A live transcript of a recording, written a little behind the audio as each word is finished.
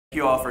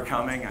Thank you all for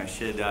coming. I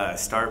should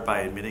start by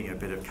admitting a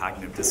bit of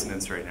cognitive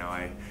dissonance right now.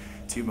 I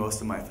do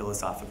most of my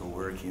philosophical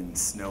work in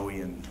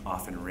snowy and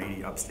often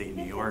rainy upstate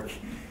New York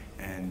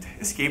and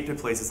escape to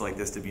places like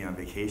this to be on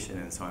vacation,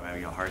 and so I'm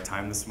having a hard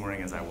time this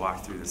morning as I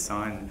walk through the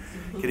sun,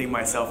 getting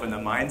myself in the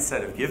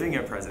mindset of giving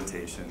a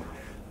presentation.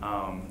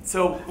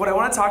 So what I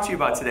want to talk to you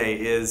about today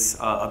is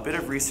a bit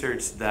of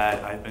research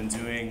that I've been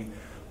doing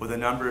with a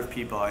number of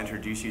people I'll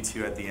introduce you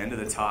to at the end of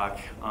the talk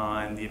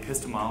on the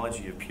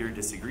epistemology of pure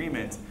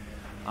disagreement.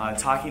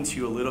 Talking to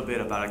you a little bit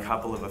about a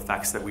couple of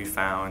effects that we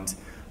found,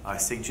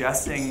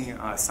 suggesting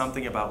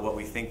something about what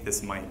we think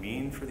this might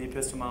mean for the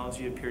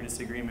epistemology of pure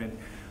disagreement,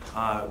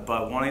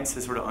 but wanting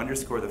to sort of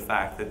underscore the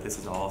fact that this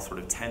is all sort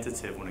of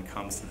tentative when it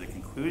comes to the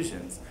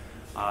conclusions,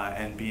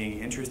 and being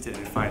interested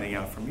in finding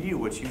out from you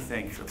what you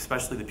think,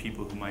 especially the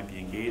people who might be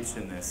engaged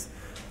in this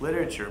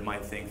literature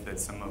might think that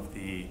some of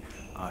the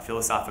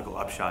philosophical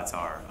upshots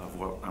are of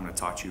what I'm going to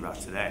talk to you about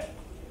today.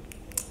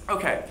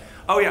 Okay.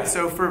 Oh yeah,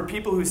 so for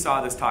people who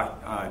saw this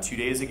talk 2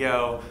 days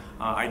ago,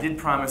 I did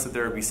promise that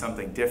there would be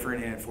something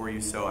different in it for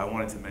you, so I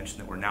wanted to mention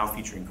that we're now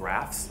featuring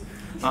graphs.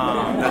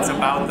 That's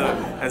about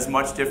as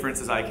much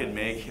difference as I could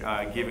make,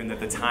 given that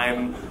the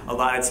time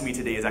allotted to me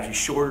today is actually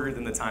shorter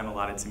than the time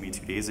allotted to me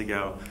 2 days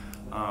ago.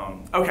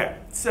 Okay,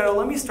 so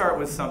let me start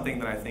with something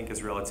that I think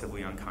is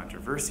relatively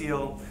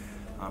uncontroversial.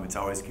 It's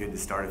always good to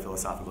start a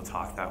philosophical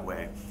talk that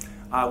way.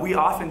 We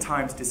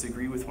oftentimes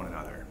disagree with one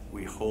another.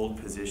 We hold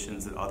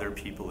positions that other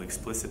people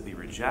explicitly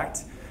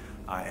reject,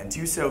 and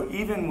do so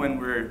even when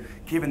we're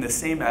given the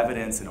same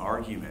evidence and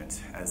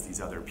argument as these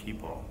other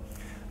people.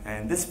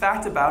 And this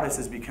fact about us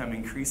has become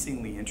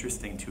increasingly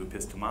interesting to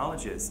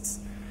epistemologists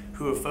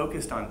who have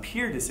focused on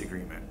peer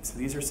disagreement. So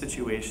these are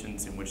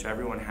situations in which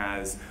everyone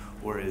has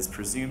or is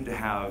presumed to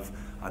have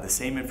the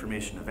same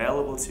information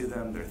available to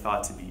them. They're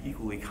thought to be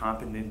equally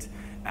competent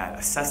at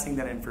assessing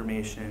that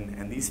information,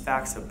 and these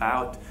facts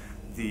about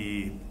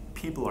the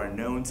people are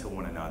known to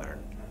one another.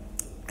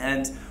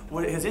 And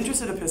what has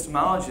interested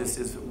epistemologists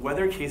is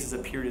whether cases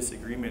of pure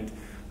disagreement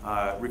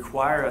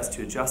require us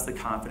to adjust the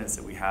confidence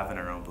that we have in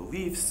our own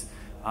beliefs,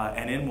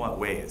 and in what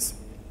ways.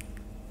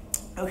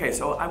 Okay,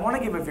 so I want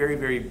to give a very,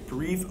 very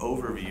brief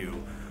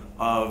overview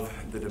of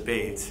the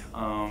debate.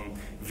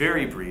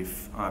 Very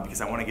brief, because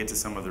I want to get to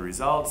some of the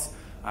results,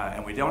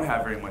 and we don't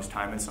have very much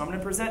time. And so I'm going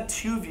to present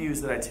two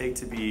views that I take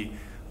to be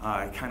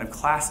kind of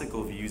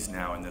classical views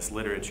now in this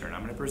literature, and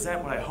I'm going to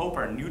present what I hope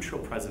are neutral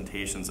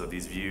presentations of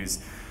these views.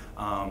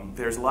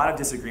 There's a lot of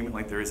disagreement,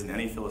 like there is in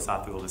any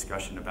philosophical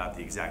discussion, about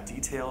the exact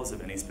details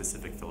of any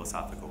specific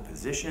philosophical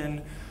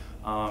position,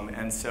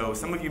 and so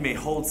some of you may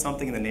hold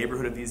something in the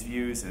neighborhood of these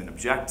views and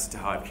object to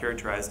how I've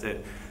characterized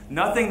it.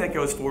 Nothing that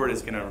goes forward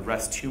is going to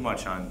rest too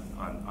much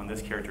on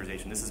this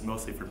characterization. This is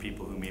mostly for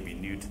people who may be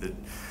new to the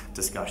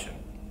discussion.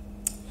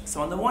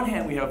 So on the one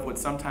hand, we have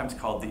what's sometimes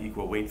called the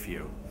equal weight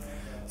view.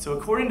 So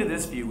according to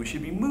this view, we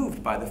should be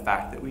moved by the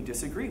fact that we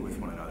disagree with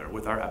one another,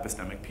 with our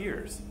epistemic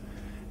peers.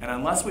 And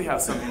unless we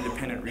have some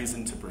independent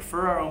reason to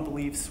prefer our own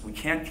beliefs, we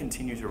can't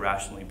continue to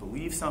rationally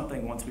believe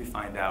something once we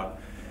find out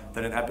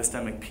that an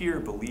epistemic peer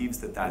believes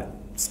that that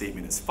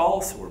statement is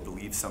false, or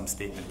believes some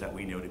statement that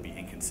we know to be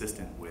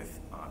inconsistent with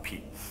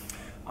P.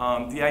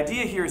 The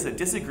idea here is that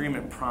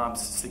disagreement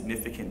prompts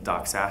significant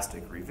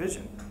doxastic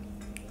revision.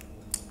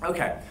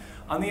 Okay.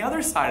 On the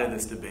other side of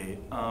this debate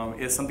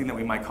is something that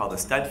we might call the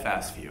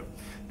steadfast view.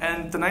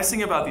 And the nice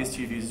thing about these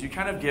two views is you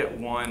kind of get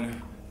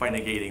one by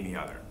negating the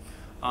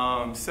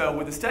other. So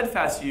with the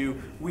steadfast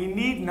view, we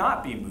need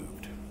not be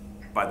moved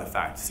by the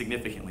fact,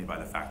 significantly by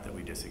the fact that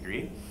we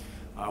disagree.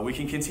 We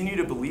can continue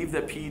to believe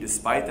that P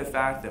despite the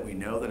fact that we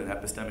know that an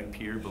epistemic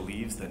peer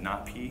believes that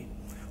not P,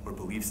 or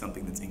believes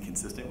something that's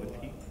inconsistent with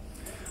P.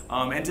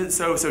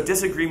 So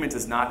disagreement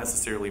does not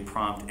necessarily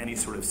prompt any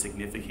sort of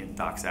significant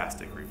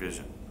doxastic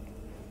revision.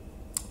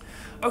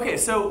 Okay,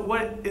 so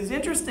what is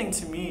interesting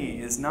to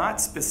me is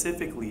not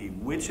specifically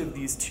which of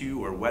these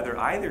two, or whether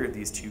either of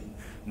these two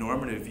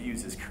normative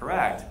views is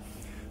correct,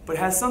 but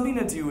has something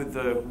to do with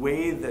the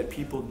way that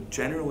people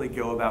generally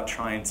go about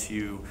trying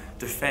to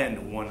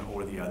defend one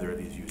or the other of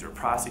these views, or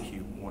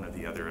prosecute one or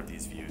the other of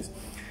these views.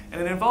 And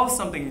it involves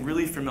something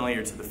really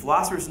familiar to the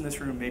philosophers in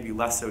this room, maybe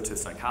less so to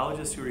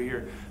psychologists who are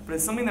here, but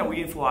it's something that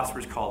we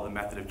philosophers call the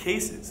method of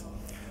cases,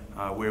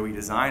 where we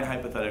design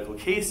hypothetical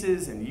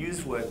cases and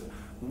use what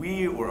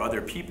we or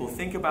other people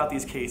think about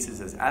these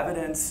cases as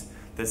evidence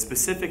that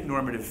specific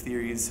normative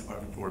theories,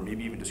 or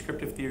maybe even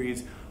descriptive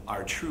theories,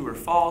 are true or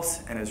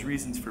false, and as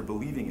reasons for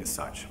believing as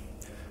such.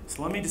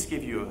 So let me just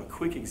give you a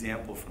quick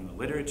example from the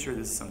literature.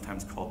 This is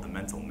sometimes called the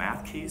mental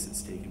math case.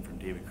 It's taken from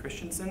David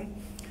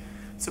Christensen.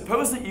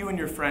 Suppose that you and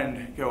your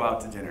friend go out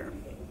to dinner.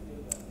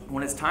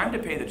 When it's time to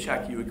pay the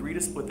check, you agree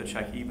to split the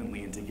check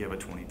evenly and to give a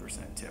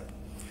 20% tip.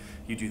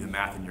 You do the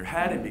math in your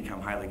head and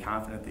become highly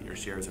confident that your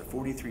shares are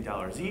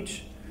 $43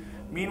 each.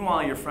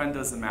 Meanwhile, your friend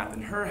does the math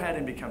in her head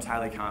and becomes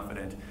highly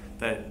confident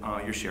that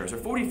your shares are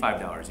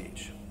 $45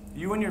 each.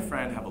 You and your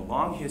friend have a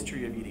long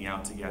history of eating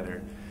out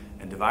together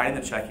and dividing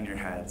the check in your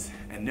heads,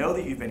 and know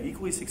that you've been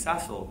equally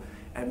successful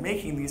at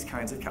making these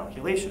kinds of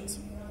calculations.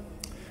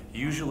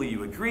 Usually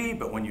you agree,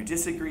 but when you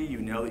disagree, you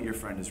know that your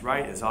friend is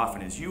right as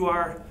often as you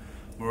are.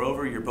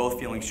 Moreover, you're both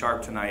feeling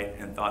sharp tonight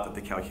and thought that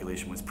the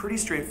calculation was pretty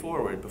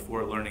straightforward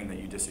before learning that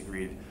you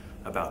disagreed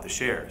about the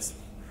shares.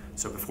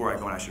 So before I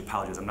go on, I should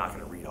apologize. I'm not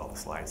going to read all the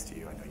slides to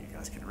you. I know you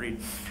guys can read.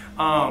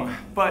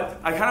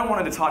 But I kind of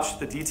wanted to touch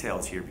the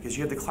details here because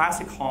you have the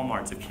classic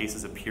hallmarks of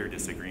cases of pure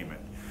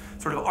disagreement.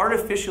 Sort of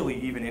artificially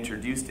even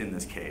introduced in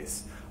this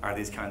case are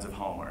these kinds of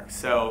hallmarks.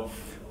 So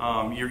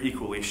you're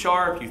equally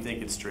sharp, you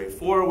think it's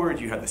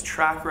straightforward, you have this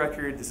track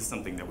record. This is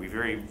something that we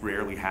very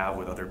rarely have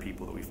with other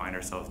people that we find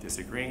ourselves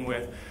disagreeing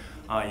with.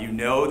 You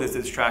know that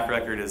this track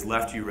record has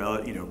left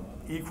you,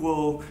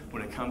 equal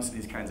when it comes to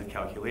these kinds of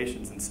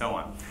calculations and so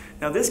on.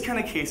 Now this kind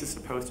of case is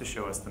supposed to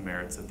show us the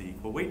merits of the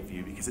equal weight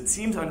view because it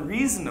seems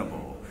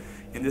unreasonable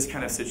in this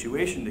kind of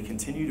situation to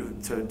continue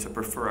to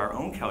prefer our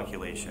own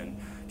calculation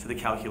to the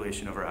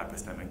calculation of our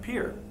epistemic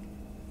peer.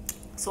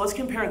 So let's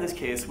compare this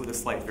case with a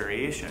slight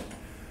variation.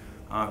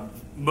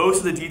 Most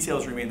of the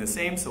details remain the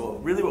same, so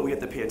really what we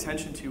have to pay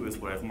attention to is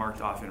what I've marked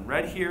off in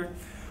red here.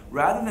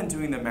 Rather than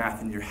doing the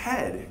math in your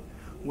head,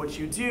 what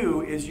you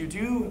do is you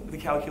do the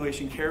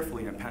calculation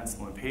carefully on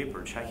pencil and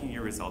paper, checking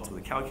your results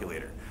with a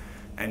calculator,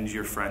 and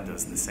your friend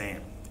does the same.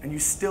 And you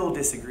still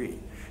disagree.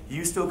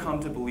 You still come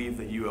to believe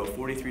that you owe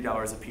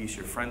 $43 a piece.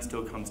 Your friend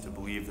still comes to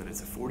believe that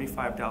it's a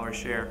 $45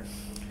 share.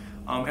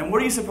 And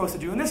what are you supposed to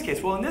do in this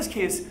case? Well, in this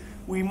case,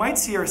 we might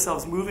see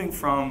ourselves moving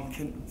from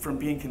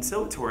being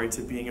conciliatory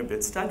to being a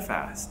bit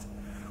steadfast.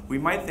 We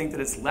might think that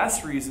it's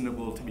less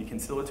reasonable to be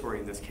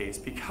conciliatory in this case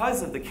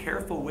because of the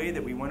careful way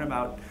that we went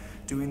about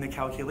doing the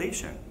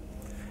calculation.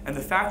 And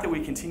the fact that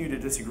we continue to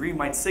disagree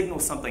might signal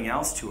something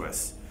else to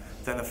us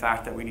than the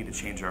fact that we need to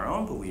change our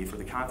own belief or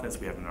the confidence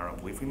we have in our own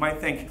belief. We might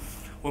think,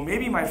 well,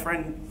 maybe my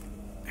friend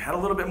had a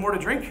little bit more to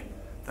drink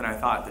than I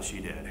thought that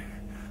she did.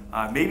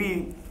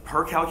 Maybe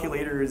her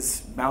calculator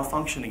is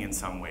malfunctioning in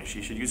some way.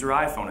 She should use her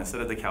iPhone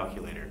instead of the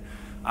calculator.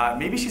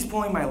 Maybe she's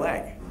pulling my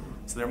leg.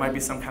 So there might be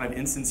some kind of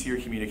insincere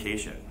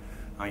communication.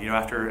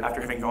 After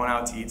having gone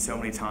out to eat so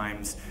many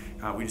times,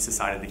 we just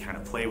decided to kind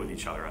of play with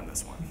each other on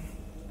this one.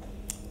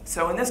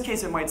 So in this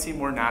case, it might seem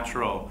more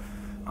natural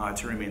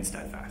to remain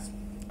steadfast.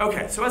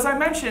 Okay, so as I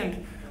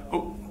mentioned,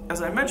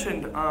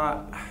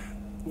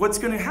 what's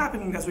going to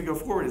happen as we go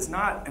forward is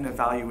not an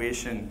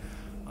evaluation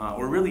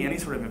or really any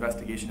sort of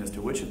investigation as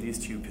to which of these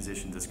two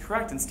positions is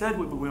correct. Instead,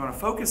 what we want to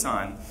focus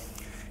on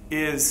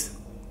is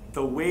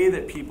the way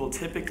that people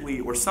typically,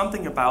 or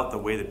something about the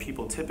way that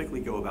people typically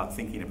go about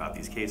thinking about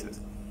these cases.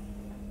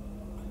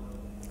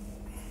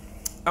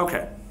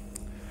 Okay,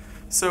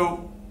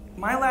 so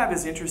my lab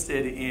is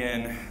interested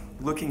in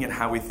looking at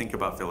how we think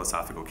about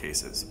philosophical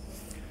cases.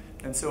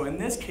 And so in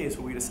this case,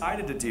 what we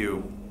decided to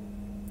do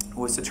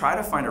was to try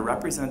to find a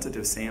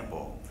representative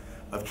sample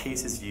of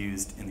cases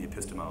used in the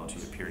epistemology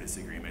of pure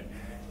disagreement,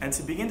 and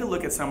to begin to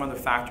look at some of the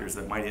factors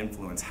that might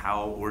influence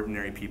how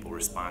ordinary people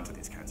respond to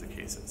these kinds of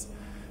cases.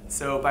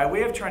 So by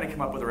way of trying to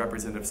come up with a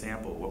representative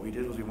sample, what we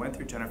did was we went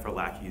through Jennifer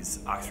Lackey's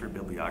Oxford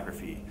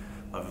bibliography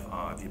of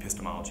the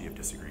Epistemology of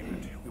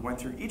Disagreement. We went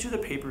through each of the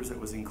papers that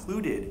was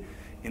included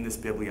in this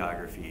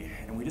bibliography,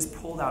 and we just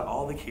pulled out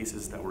all the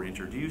cases that were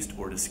introduced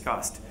or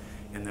discussed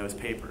in those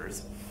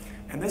papers.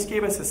 And this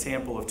gave us a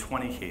sample of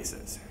 20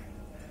 cases.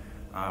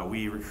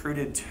 We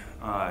recruited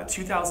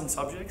 2,000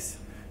 subjects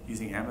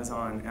using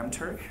Amazon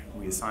MTurk.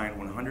 We assigned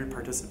 100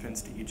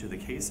 participants to each of the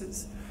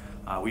cases.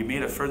 We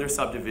made a further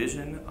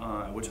subdivision,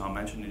 which I'll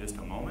mention in just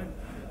a moment.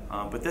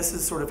 But this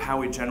is sort of how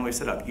we generally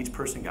set up. Each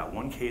person got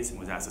one case and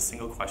was asked a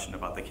single question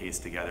about the case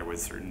together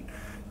with certain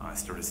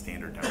sort of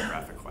standard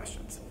demographic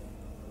questions.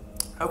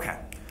 Okay,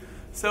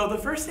 so the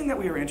first thing that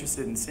we were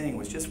interested in seeing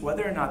was just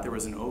whether or not there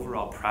was an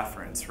overall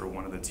preference for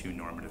one of the two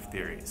normative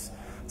theories.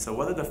 So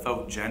whether the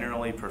folk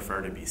generally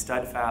prefer to be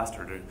steadfast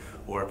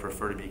or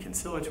prefer to be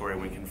conciliatory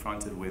when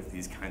confronted with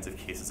these kinds of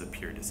cases of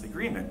pure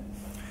disagreement.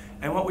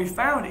 And what we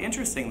found,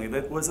 interestingly,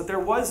 was that there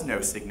was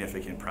no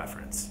significant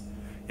preference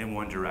in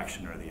one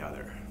direction or the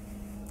other.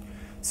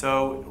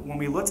 So when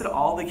we looked at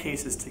all the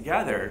cases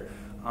together,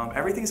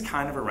 everything's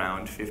kind of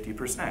around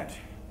 50%.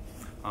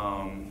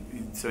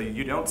 So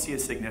you don't see a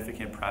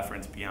significant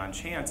preference beyond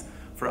chance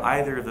for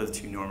either of those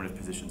two normative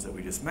positions that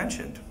we just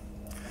mentioned.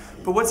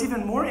 But what's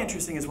even more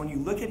interesting is when you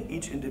look at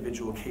each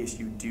individual case,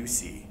 you do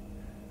see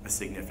a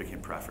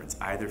significant preference,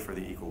 either for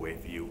the equal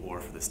weight view or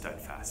for the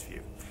steadfast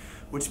view.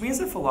 Which means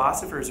that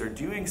philosophers are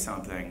doing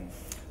something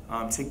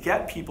to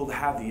get people to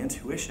have the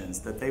intuitions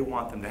that they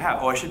want them to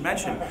have. Oh, I should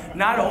mention,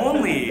 not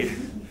only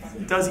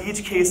does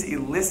each case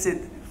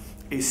elicit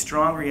a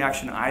strong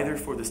reaction either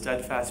for the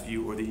steadfast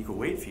view or the equal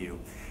weight view,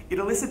 it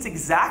elicits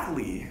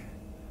exactly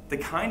the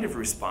kind of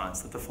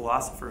response that the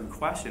philosopher in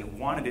question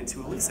wanted it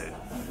to elicit.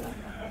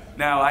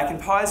 Now, I can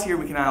pause here.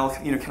 We can all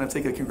kind of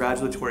take a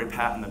congratulatory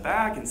pat on the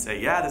back and say,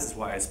 yeah, this is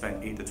why I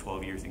spent 8 to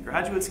 12 years in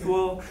graduate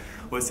school,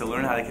 was to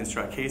learn how to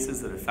construct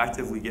cases that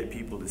effectively get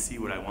people to see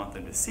what I want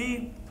them to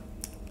see.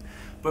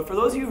 But for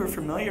those of you who are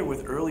familiar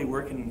with early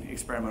work in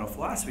experimental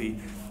philosophy,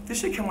 this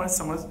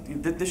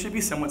should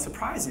be somewhat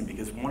surprising,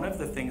 because one of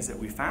the things that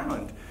we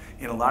found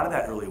in a lot of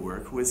that early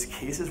work was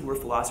cases where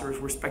philosophers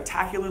were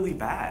spectacularly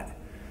bad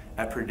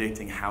at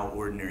predicting how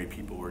ordinary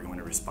people were going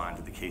to respond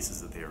to the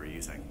cases that they were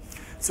using.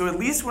 So at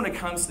least when it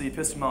comes to the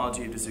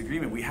epistemology of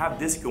disagreement, we have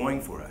this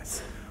going for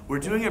us. We're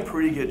doing a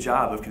pretty good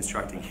job of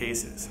constructing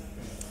cases,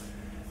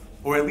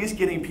 or at least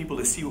getting people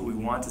to see what we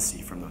want to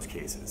see from those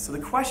cases. So the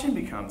question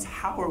becomes,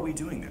 how are we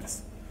doing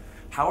this?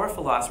 How are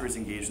philosophers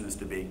engaged in this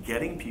debate,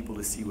 getting people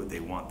to see what they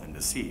want them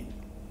to see?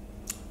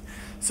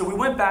 So we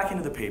went back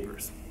into the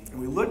papers, and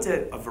we looked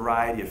at a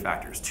variety of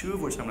factors, two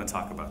of which I'm going to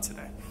talk about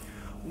today.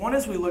 One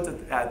is we looked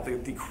at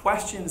the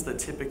questions that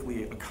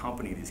typically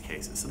accompany these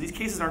cases. So these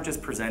cases aren't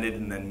just presented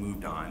and then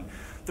moved on.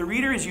 The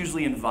reader is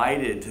usually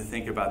invited to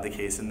think about the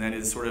case, and then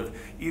is sort of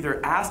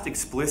either asked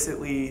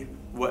explicitly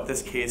what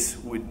this case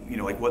would,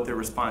 like what their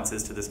response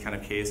is to this kind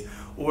of case,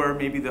 or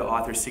maybe the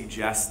author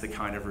suggests the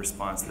kind of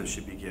response that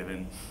should be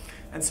given.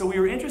 And so we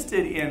were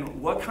interested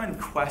in what kind of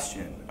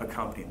question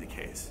accompanied the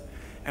case.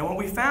 And what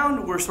we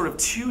found were sort of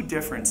two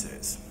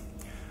differences.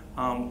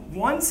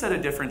 One set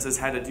of differences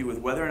had to do with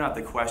whether or not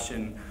the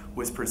question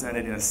was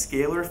presented in a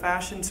scalar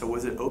fashion, so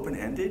was it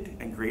open-ended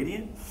and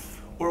gradient,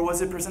 or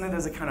was it presented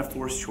as a kind of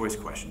forced choice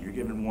question? You're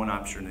given one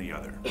option or the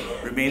other.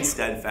 Remain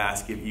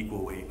steadfast, give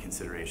equal weight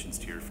considerations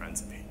to your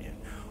friend's opinion.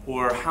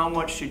 Or how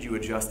much should you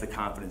adjust the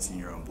confidence in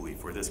your own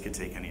belief, where this could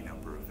take any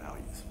number of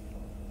values.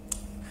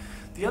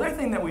 The other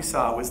thing that we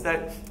saw was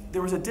that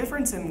there was a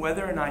difference in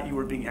whether or not you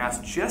were being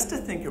asked just to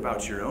think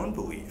about your own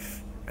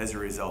belief as a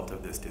result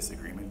of this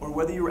disagreement, or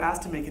whether you were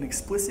asked to make an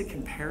explicit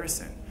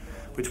comparison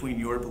between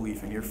your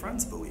belief and your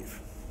friend's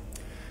belief.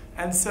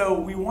 And so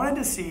we wanted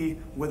to see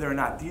whether or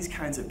not these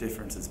kinds of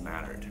differences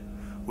mattered,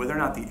 whether or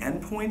not the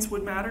endpoints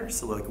would matter,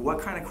 so like what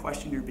kind of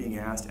question you're being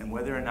asked, and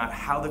whether or not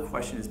how the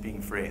question is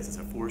being phrased, as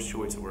a forced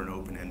choice or an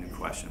open-ended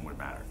question, would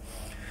matter.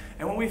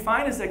 And what we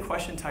find is that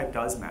question type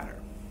does matter.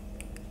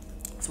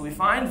 So we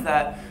find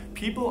that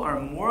people are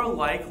more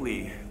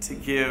likely to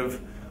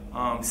give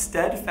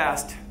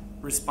steadfast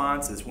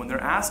responses when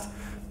they're asked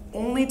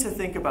only to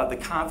think about the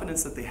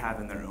confidence that they have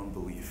in their own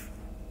belief.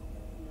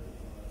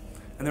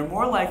 And they're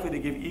more likely to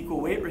give equal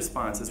weight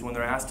responses when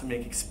they're asked to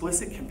make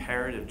explicit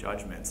comparative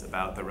judgments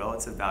about the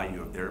relative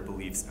value of their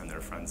beliefs and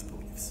their friends'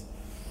 beliefs.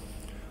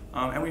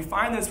 And we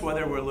find this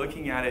whether we're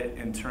looking at it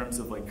in terms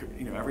of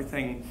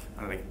everything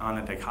on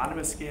a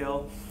dichotomous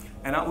scale,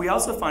 and we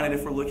also find it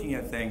if we're looking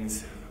at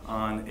things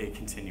on a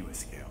continuous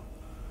scale.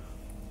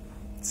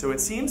 So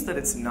it seems that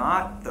it's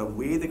not the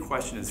way the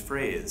question is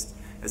phrased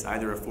as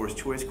either a forced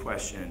choice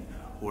question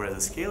or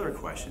as a scalar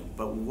question,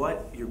 but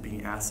what you're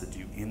being asked to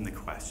do in the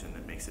question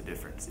that makes a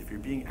difference. If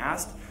you're being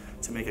asked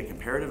to make a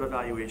comparative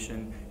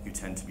evaluation, you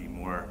tend to be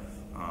more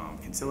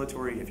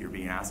conciliatory. If you're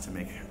being asked to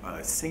make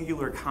a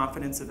singular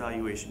confidence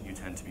evaluation, you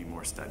tend to be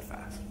more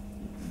steadfast.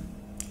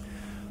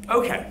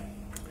 Okay.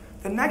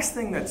 The next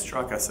thing that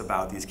struck us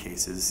about these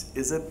cases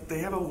is that they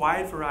have a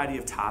wide variety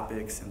of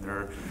topics, and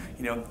they're,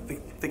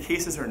 the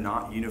cases are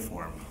not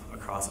uniform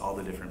across all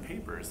the different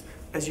papers,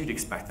 as you'd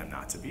expect them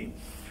not to be.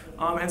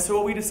 And so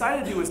what we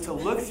decided to do is to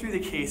look through the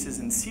cases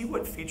and see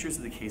what features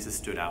of the cases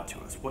stood out to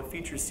us, what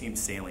features seemed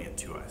salient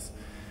to us.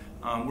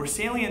 Where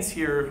salience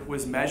here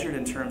was measured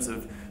in terms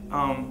of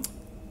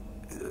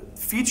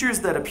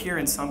features that appear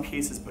in some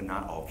cases but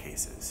not all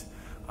cases.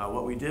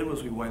 What we did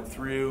was we went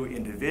through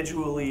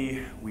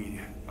individually,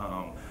 we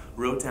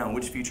wrote down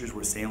which features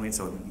were salient.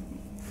 So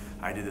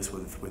I did this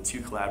with two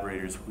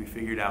collaborators. We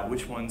figured out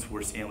which ones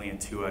were salient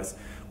to us.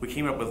 We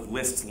came up with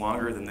lists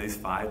longer than these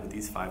five, but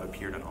these five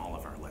appeared on all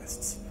of our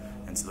lists.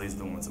 And so these are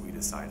the ones that we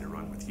decided to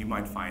run with. You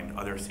might find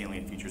other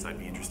salient features. I'd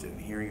be interested in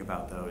hearing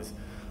about those.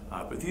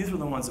 But these were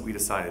the ones that we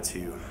decided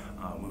to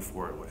move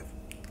forward with.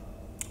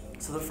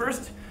 So the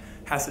first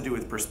has to do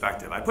with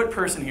perspective. I put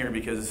person here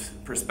because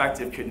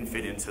perspective couldn't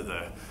fit into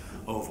the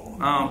oval.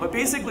 But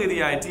basically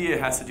the idea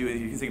has to do with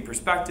using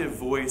perspective,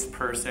 voice,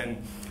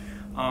 person,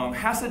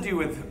 has to do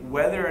with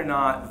whether or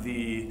not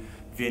the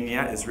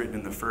vignette is written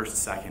in the first,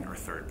 second, or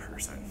third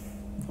person.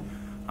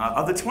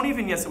 Of the 20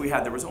 vignettes that we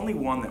had, there was only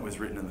one that was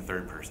written in the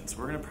third person. So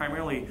we're going to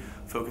primarily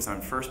focus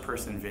on first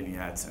person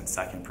vignettes and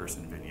second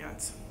person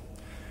vignettes.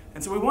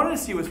 And so we wanted to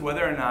see was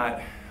whether or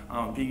not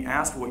being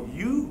asked what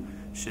you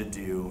should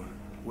do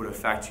would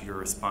affect your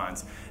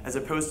response, as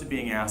opposed to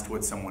being asked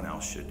what someone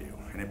else should do.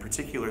 And in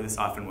particular, this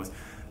often was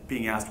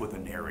being asked what the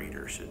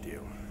narrator should do.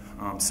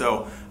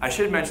 So I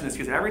should mention this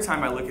because every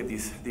time I look at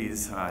these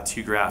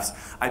two graphs,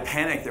 I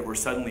panic that we're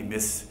suddenly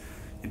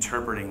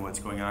misinterpreting what's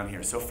going on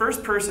here. So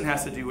first person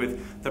has to do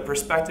with the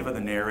perspective of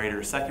the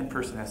narrator. Second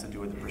person has to do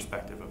with the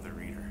perspective of the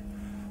reader.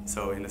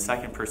 So in the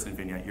second person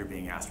vignette, you're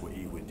being asked what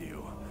you would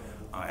do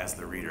as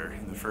the reader.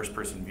 In the first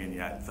person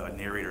vignette, the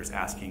narrator is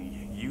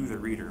asking you, the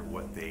reader,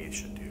 what they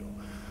should do.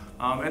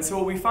 And so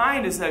what we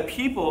find is that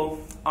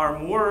people are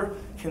more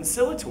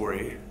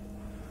conciliatory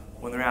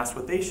when they're asked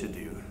what they should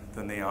do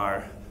than they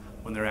are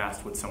when they're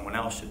asked what someone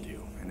else should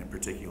do, and in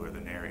particular the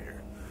narrator.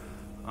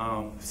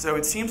 So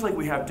it seems like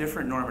we have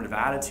different normative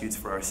attitudes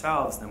for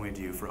ourselves than we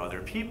do for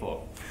other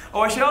people.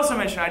 Oh, I should also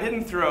mention I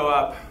didn't throw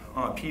up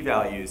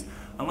p-values.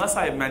 Unless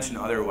I have mentioned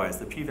otherwise,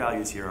 the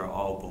p-values here are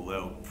all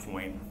below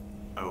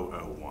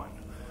 0.001.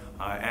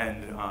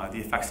 And the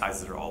effect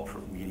sizes are all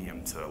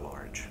medium to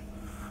large.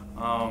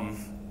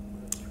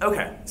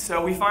 Okay,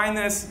 so we find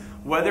this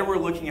whether we're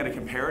looking at a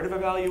comparative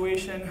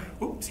evaluation,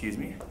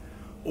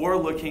 or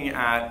looking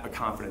at a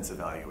confidence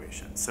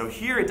evaluation. So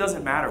here it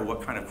doesn't matter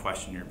what kind of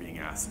question you're being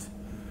asked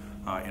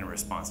in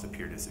response to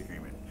peer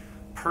disagreement.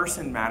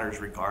 Person matters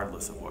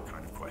regardless of what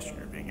kind of question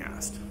you're being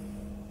asked.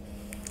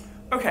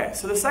 Okay,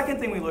 so the second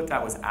thing we looked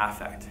at was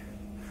affect.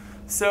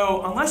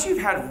 So unless you've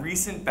had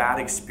recent bad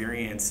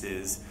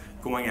experiences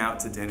going out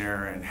to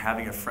dinner and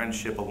having a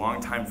friendship, a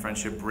long-time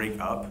friendship,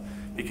 break up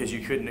because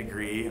you couldn't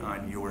agree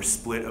on your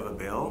split of a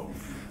bill,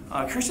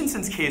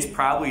 Christensen's case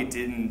probably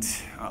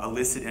didn't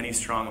elicit any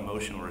strong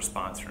emotional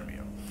response from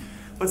you.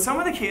 But some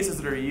of the cases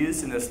that are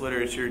used in this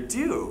literature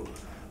do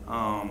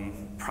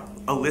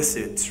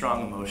elicit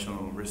strong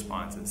emotional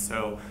responses.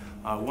 So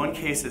one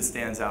case that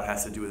stands out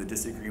has to do with a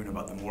disagreement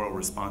about the moral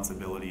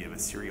responsibility of a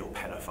serial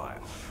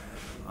pedophile.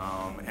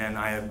 And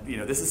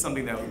this is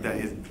something that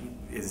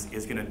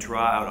is going to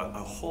draw out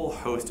a whole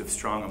host of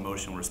strong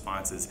emotional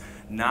responses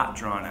not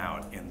drawn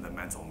out in the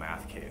mental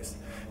math case.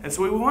 And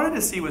so what we wanted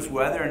to see was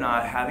whether or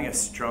not having a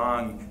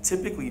strong,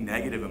 typically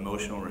negative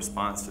emotional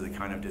response to the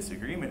kind of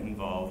disagreement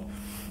involved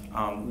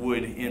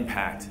would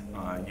impact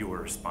your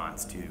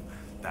response to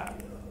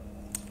that.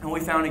 And what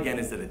we found again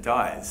is that it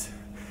does.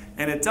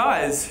 And it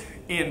does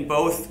in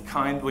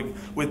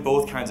with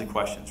both kinds of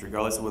questions,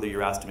 regardless of whether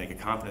you're asked to make a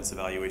confidence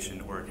evaluation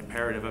or a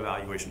comparative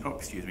evaluation. Oh,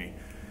 excuse me.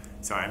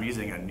 Sorry, I'm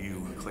using a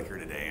new clicker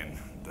today and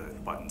the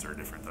buttons are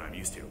different than I'm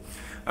used to.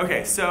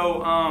 Okay,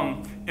 so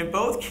in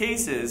both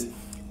cases,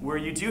 where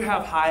you do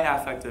have high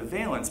affective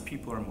valence,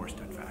 people are more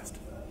steadfast.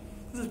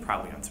 This is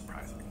probably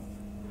unsurprising.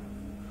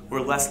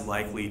 We're less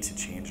likely to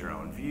change our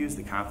own views,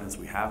 the confidence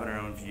we have in our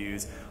own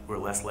views. We're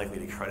less likely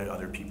to credit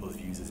other people's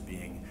views as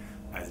being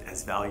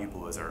as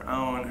valuable as our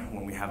own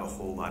when we have a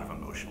whole lot of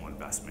emotional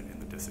investment in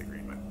the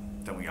disagreement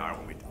than we are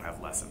when we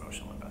have less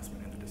emotional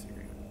investment in the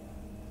disagreement.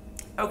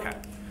 Okay,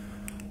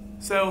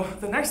 so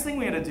the next thing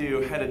we had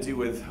to do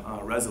with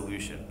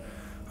resolution.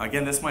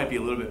 Again, this might be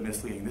a little bit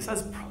misleading.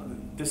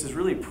 This is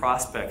really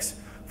prospects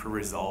for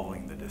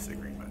resolving the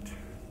disagreement.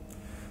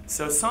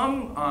 So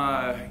some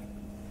of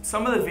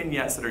the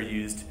vignettes that are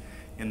used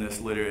in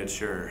this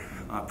literature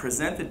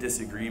present the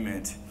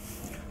disagreement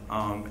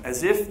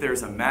as if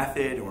there's a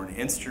method or an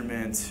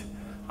instrument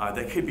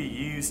that could be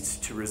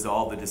used to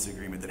resolve the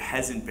disagreement that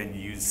hasn't been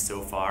used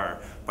so far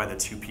by the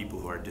two people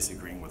who are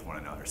disagreeing with one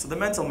another. So the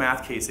mental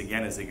math case,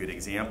 again, is a good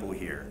example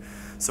here.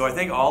 So I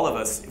think all of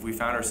us, if we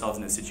found ourselves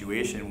in a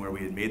situation where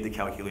we had made the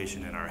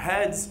calculation in our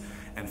heads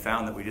and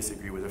found that we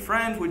disagree with a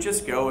friend, would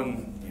just go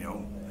and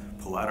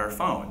pull out our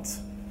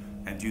phones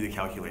and do the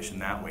calculation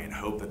that way and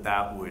hope that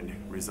that would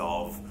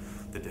resolve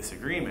the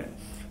disagreement.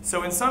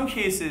 So in some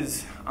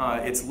cases,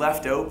 it's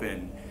left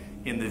open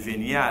in the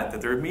vignette that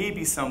there may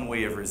be some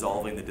way of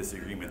resolving the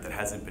disagreement that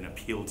hasn't been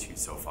appealed to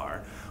so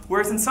far.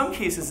 Whereas in some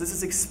cases, this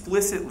is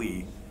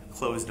explicitly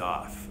closed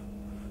off.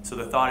 So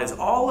the thought is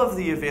all of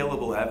the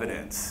available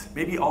evidence,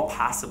 maybe all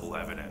possible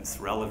evidence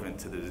relevant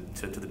to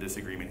the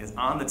disagreement is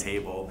on the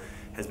table,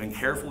 has been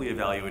carefully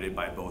evaluated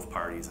by both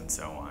parties and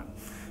so on.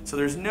 So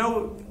there's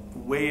no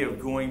way of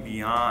going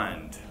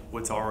beyond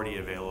what's already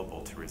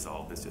available to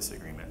resolve this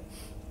disagreement.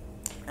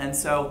 And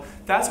so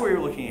that's what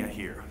you're looking at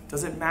here.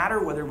 Does it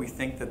matter whether we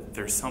think that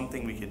there's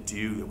something we could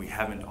do that we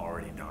haven't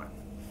already done?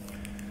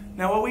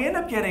 Now what we end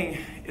up getting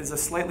is a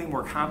slightly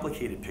more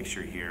complicated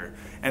picture here,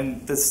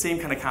 and the same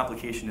kind of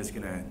complication is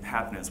going to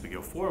happen as we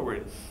go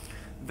forward,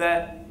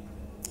 that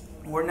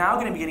we're now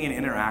going to be getting an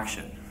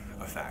interaction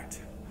effect.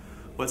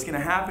 What's going to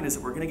happen is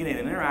that we're going to get an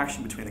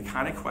interaction between the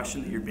kind of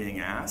question that you're being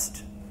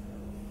asked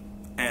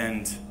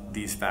and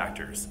these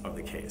factors of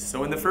the case.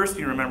 So in the first,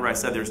 you remember I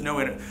said there's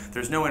no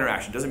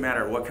interaction. It doesn't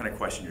matter what kind of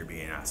question you're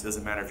being asked. It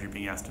doesn't matter if you're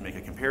being asked to make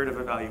a comparative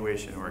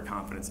evaluation or a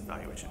confidence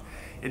evaluation.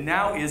 It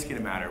now is going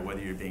to matter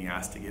whether you're being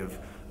asked to give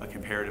a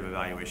comparative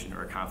evaluation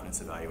or a confidence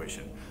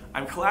evaluation.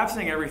 I'm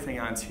collapsing everything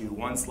onto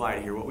one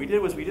slide here. What we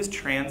did was we just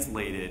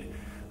translated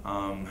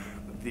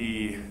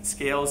the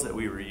scales that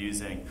we were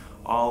using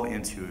all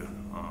into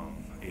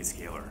a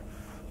scalar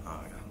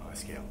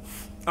scale.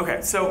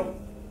 Okay, so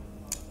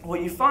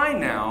what you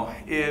find now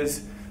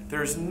is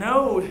there's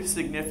no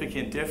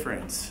significant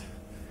difference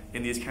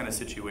in these kind of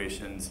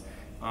situations,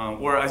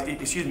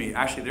 excuse me,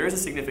 actually there is a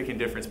significant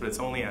difference, but it's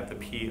only at the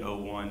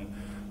P01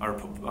 or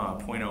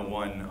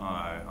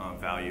 0.01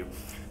 value,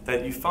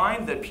 that you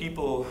find that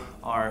people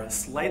are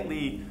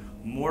slightly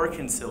more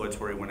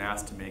conciliatory when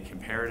asked to make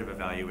comparative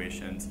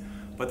evaluations,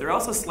 but they're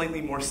also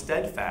slightly more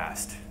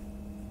steadfast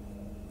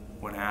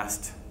when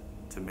asked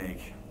to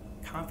make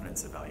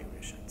confidence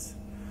evaluations.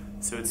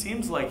 So it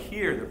seems like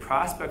here, the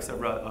prospects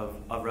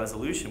of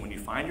resolution, when you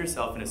find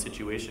yourself in a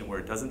situation where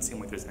it doesn't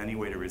seem like there's any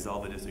way to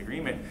resolve the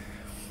disagreement,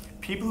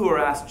 people who are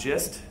asked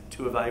just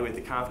to evaluate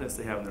the confidence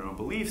they have in their own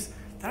beliefs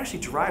that actually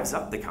drives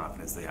up the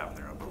confidence they have in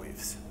their own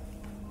beliefs,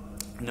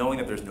 knowing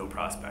that there's no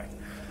prospect.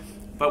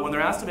 But when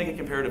they're asked to make a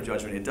comparative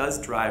judgment, it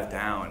does drive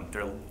down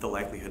the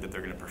likelihood that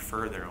they're going to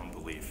prefer their own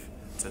belief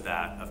to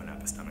that of an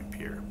epistemic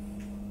peer.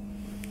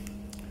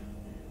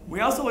 We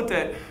also looked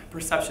at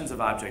perceptions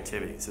of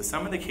objectivity. So in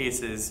some of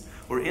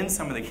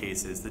the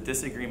cases, the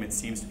disagreement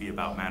seems to be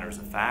about matters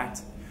of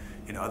fact.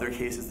 In other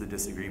cases, the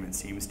disagreement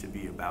seems to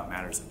be about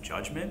matters of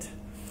judgment.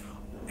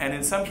 And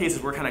in some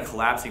cases, we're kind of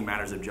collapsing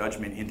matters of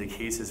judgment into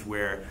cases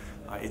where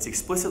it's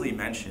explicitly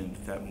mentioned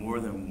that more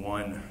than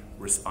one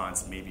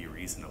response may be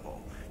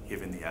reasonable,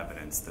 given the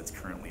evidence that's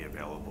currently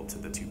available to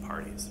the two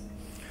parties.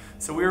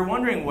 So we were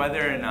wondering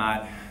whether or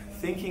not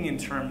thinking in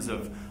terms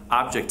of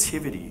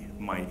objectivity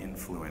might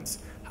influence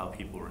how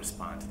people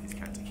respond to these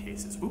kinds of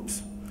cases.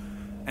 Oops.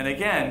 And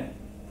again,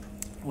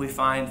 we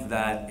find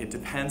that it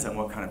depends on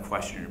what kind of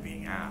question you're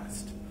being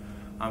asked.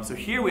 So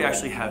here we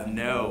actually have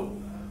no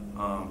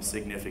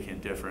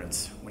significant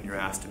difference when you're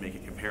asked to make a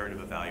comparative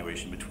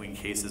evaluation between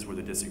cases where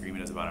the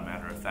disagreement is about a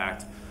matter of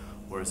fact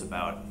or is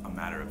about a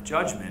matter of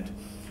judgment.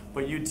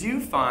 But you do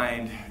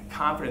find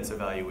confidence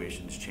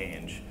evaluations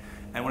change.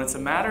 And when it's a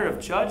matter of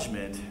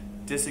judgment,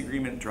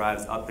 disagreement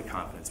drives up the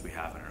confidence we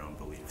have in our own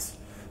beliefs.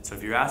 So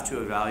if you're asked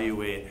to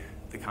evaluate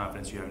the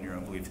confidence you have in your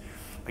own beliefs,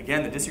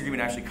 again, the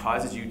disagreement actually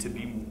causes you to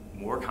be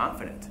more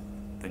confident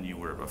than you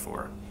were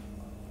before,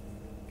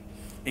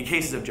 in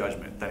cases of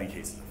judgment than in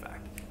cases of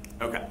fact.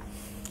 Okay.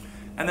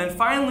 And then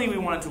finally, we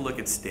wanted to look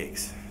at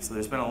stakes. So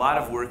there's been a lot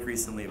of work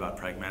recently about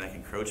pragmatic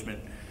encroachment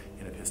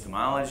in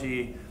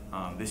epistemology.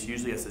 This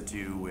usually has to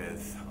do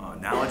with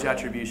knowledge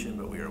attribution,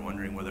 but we are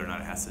wondering whether or not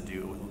it has to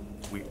do,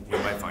 we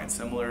might find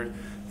similar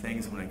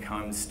things when it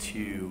comes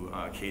to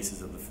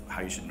cases of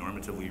how you should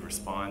normatively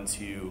respond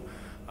to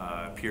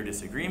peer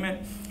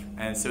disagreement.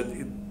 And so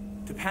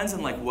it depends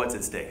on what's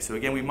at stake. So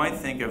again, we might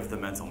think of the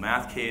mental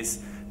math case.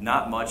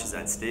 Not much is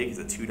at stake. It's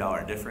a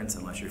 $2 difference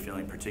unless you're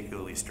feeling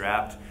particularly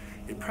strapped.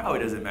 It probably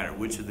doesn't matter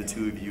which of the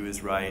two of you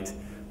is right.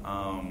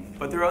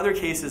 But there are other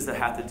cases that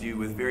have to do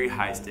with very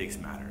high stakes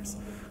matters.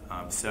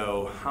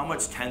 So how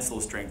much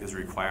tensile strength is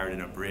required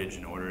in a bridge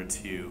in order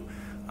to,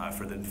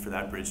 for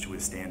that bridge to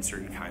withstand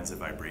certain kinds of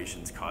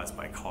vibrations caused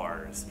by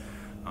cars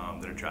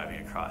that are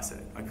driving across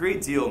it? A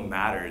great deal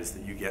matters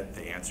that you get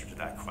the answer to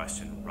that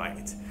question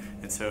right.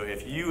 And so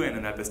if you and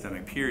an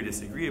epistemic peer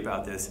disagree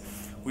about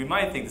this, we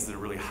might think this is a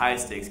really high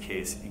stakes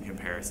case in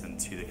comparison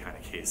to the kind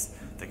of case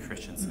that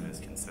Christensen is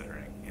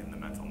considering in the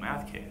mental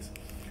math case.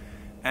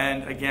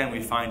 And again,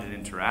 we find an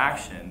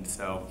interaction.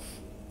 So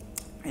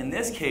in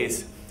this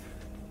case,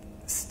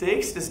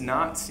 stakes does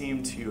not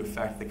seem to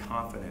affect the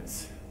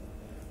confidence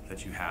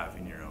that you have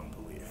in your own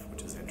belief,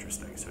 which is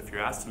interesting. So if you're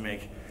asked to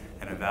make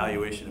an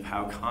evaluation of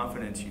how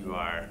confident you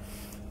are,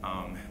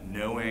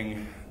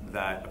 knowing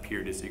that a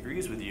peer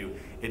disagrees with you,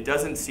 it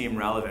doesn't seem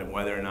relevant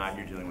whether or not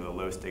you're dealing with a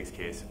low stakes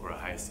case or a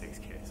high stakes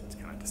case. It's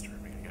kind of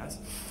disturbing, I guess.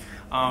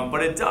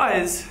 But it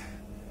does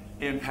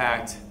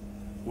impact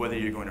whether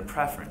you're going to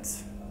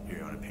preference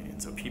your own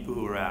opinion. So people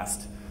who are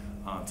asked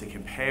to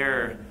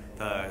compare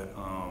the,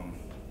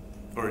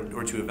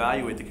 or to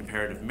evaluate the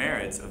comparative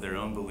merits of their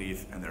own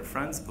belief and their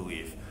friend's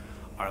belief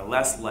are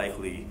less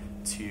likely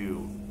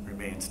to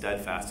remain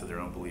steadfast to their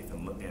own belief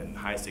in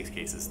high stakes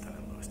cases than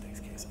in low stakes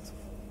cases.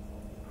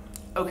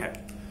 Okay,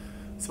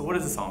 so what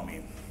does this all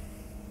mean?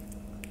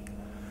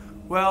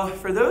 Well,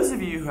 for those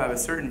of you who have a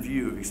certain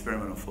view of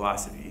experimental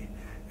philosophy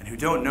and who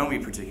don't know me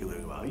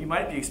particularly well, you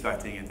might be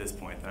expecting at this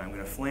point that I'm going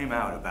to flame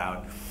out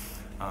about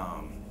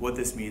what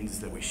this means is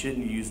that we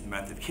shouldn't use the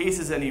method of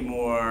cases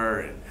anymore,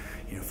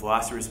 and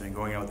philosophers have been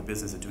going out with the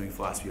business of doing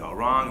philosophy all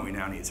wrong, and we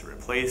now need to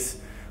replace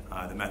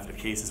the method of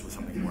cases with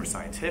something more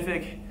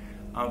scientific.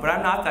 But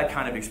I'm not that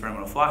kind of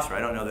experimental philosopher.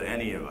 I don't know that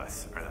any of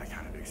us are that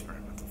kind of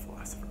experimental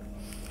philosopher.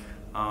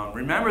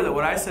 Remember that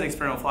what I said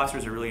experimental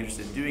philosophers are really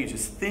interested in doing is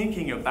just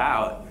thinking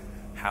about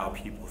how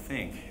people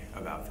think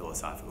about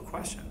philosophical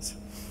questions.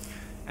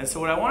 And so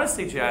what I want to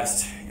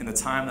suggest in the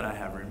time that I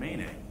have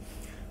remaining,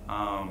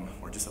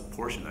 or just a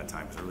portion of that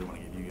time, because I really want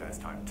to give you guys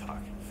time to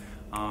talk,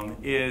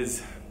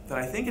 is that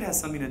I think it has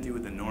something to do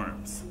with the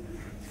norms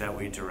that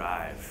we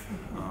derive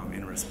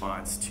in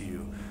response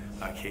to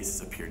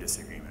cases of peer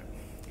disagreement.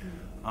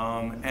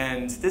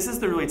 And this is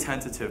the really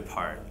tentative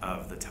part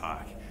of the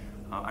talk.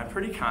 I'm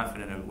pretty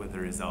confident with the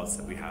results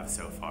that we have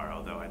so far,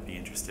 although I'd be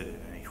interested in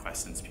any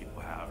questions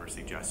people have or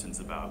suggestions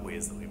about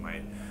ways that we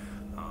might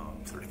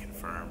sort of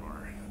confirm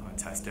or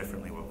test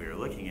differently what we are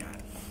looking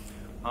at.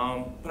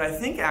 But I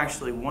think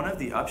actually one of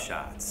the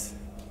upshots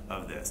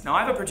of this, now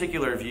I have a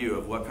particular view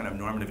of what kind of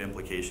normative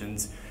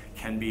implications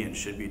can be and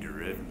should be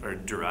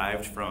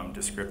derived from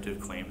descriptive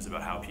claims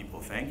about how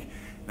people think.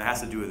 And that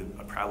has to do with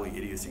a probably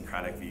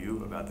idiosyncratic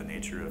view about the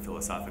nature of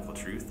philosophical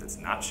truth that's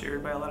not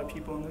shared by a lot of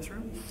people in this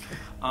room.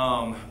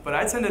 But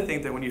I tend to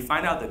think that when you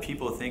find out that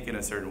people think in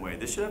a certain way,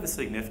 this should have a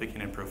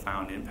significant and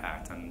profound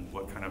impact on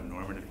what kind of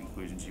normative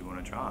conclusions you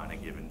want to draw in a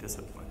given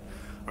discipline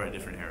or a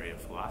different area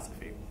of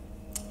philosophy.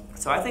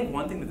 So I think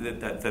one thing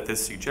that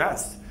this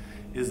suggests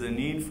is the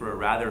need for a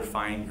rather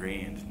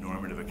fine-grained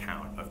normative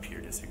account of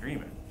peer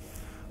disagreement.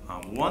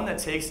 one that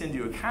takes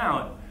into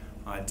account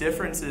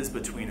differences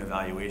between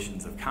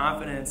evaluations of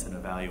confidence and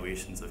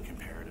evaluations of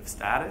comparative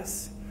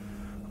status.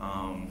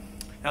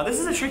 Now this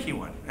is a tricky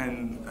one,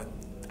 and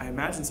I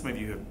imagine some of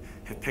you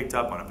have picked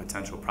up on a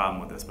potential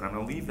problem with this, but I'm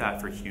going to leave that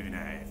for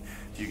Q&A.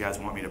 If you guys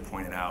want me to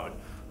point it out,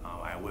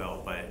 I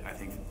will, but I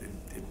think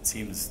it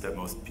seems that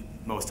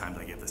most times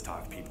I give this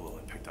talk, people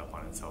have picked up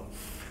on it, so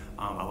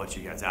I'll let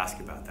you guys ask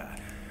about that.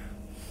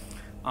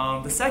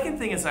 The second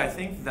thing is I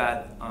think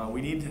that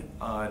we need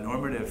a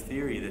normative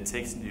theory that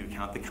takes into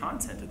account the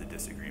content of the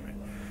disagreement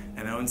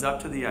and owns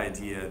up to the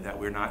idea that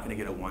we're not going to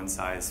get a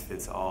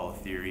one-size-fits-all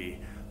theory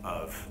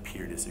of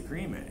peer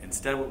disagreement.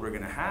 Instead, what we're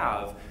going to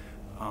have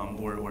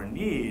or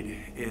need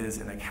is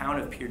an account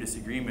of peer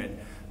disagreement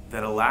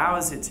that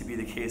allows it to be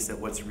the case that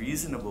what's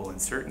reasonable in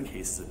certain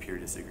cases of peer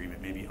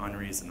disagreement may be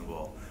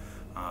unreasonable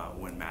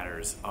when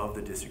matters of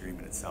the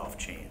disagreement itself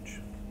change.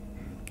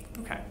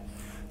 Okay.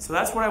 So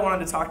that's what I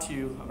wanted to talk to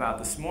you about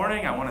this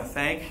morning. I want to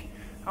thank,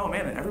 oh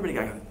man, everybody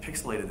got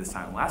pixelated this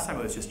time. Last time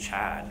it was just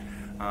Chad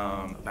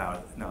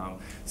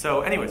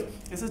So anyways,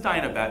 this is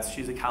Diana Betts.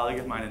 She's a colleague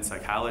of mine in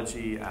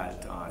psychology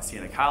at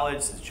Siena College.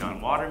 This is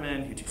John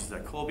Waterman, who teaches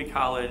at Colby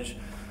College.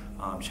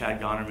 Chad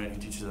Gonnerman, who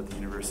teaches at the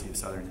University of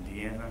Southern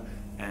Indiana.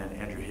 And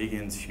Andrew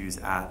Higgins, who's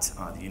at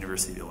the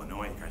University of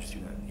Illinois, graduate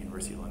student at the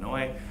University of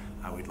Illinois.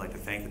 We'd like to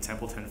thank the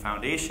Templeton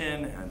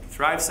Foundation and the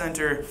Thrive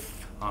Center,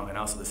 and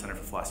also the Center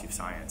for Philosophy of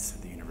Science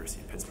at the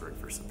University of Pittsburgh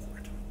for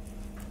support.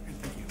 And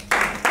thank you.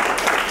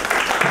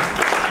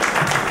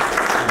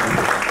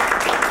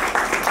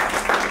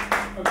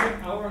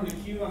 Okay, now we're on the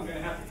queue. I'm going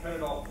to have to cut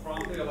it off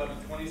promptly at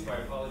 11:20, so I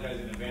apologize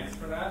in advance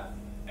for that.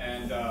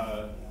 And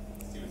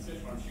Stephen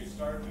Stitch, why don't you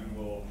start, and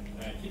we'll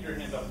keep your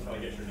hands up until I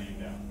get your name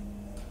down.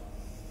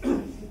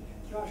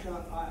 Josh,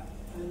 I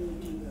may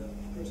be the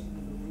person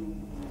in the room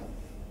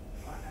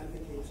who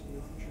advocates the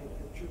armchair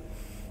picture.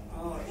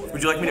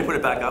 Would you like me to put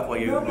it back up while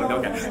you? No.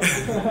 Okay.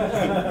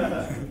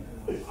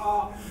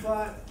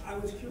 But I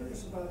was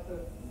curious about the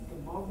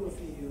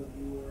demography of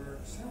your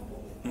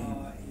sample. If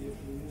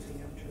you're using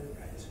MTurk,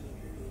 I assume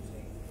you're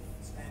using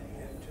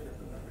standard MTurk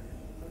American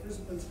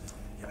participants.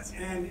 Yes.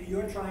 And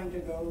you're trying to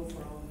go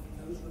from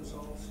those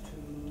results to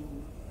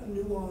a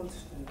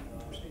nuanced and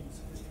interesting,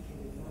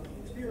 sophisticated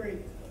normative theory.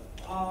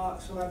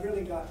 So I've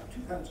really got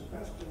two kinds of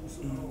questions.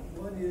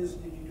 One is,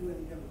 did you do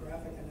any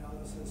demographic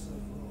analysis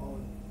or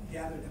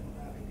gather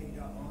demographic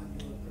data on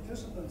your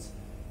participants?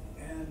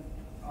 And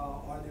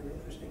are there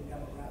interesting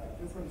demographic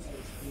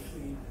differences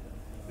between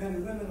men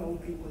and women,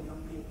 old people,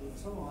 young people, and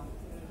so on?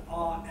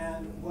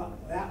 And what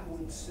that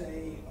would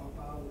say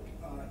about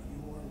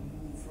your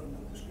move from the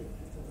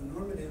descriptive to the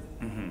normative.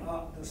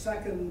 The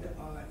second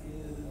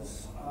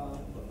is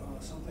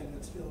something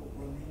that still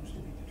remains to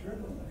be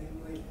determined,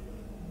 namely,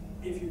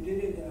 if you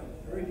did it in a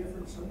very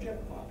different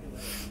subject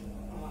population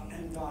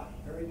and got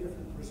very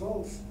different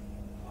results,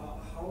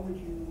 how would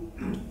you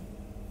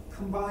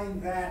combine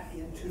that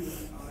into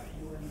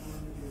your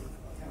normative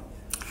account?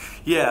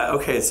 Yeah,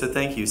 okay, so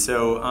thank you.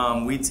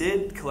 So we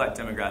did collect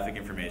demographic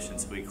information.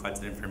 So we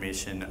collected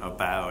information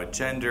about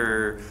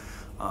gender,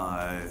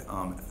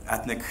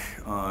 ethnic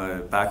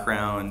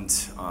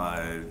background,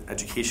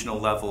 educational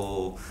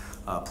level,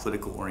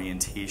 political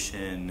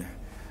orientation,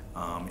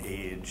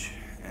 age,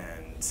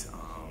 and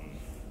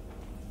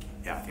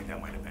yeah, I think that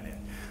might have been it.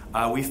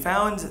 We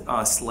found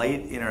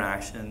slight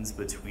interactions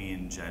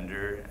between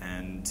gender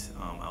and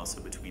also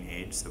between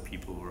age. So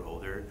people who were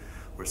older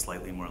were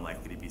slightly more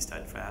likely to be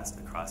steadfast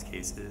across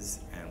cases,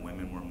 and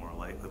women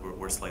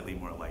were slightly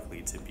more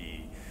likely to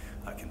be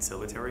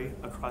conciliatory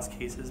across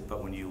cases.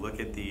 But when you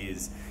look at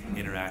these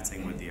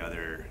interacting with the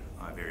other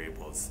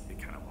variables, it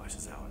kind of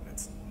washes out, and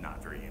it's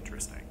not very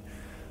interesting.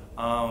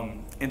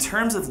 In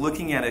terms of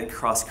looking at it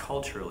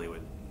cross-culturally,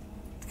 with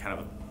kind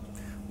of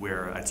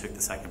where I took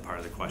the second part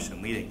of the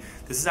question leading.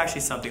 This is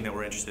actually something that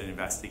we're interested in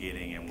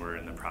investigating, and we're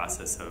in the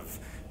process of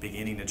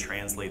beginning to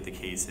translate the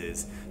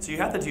cases. So you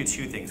have to do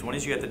two things. One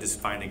is you have to just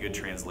find a good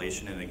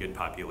translation and a good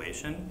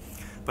population.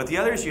 But the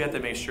other is you have to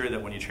make sure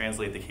that when you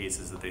translate the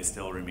cases that they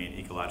still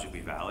remain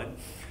ecologically valid.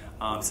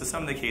 So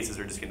some of the cases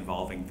are just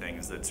involving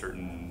things that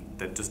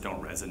just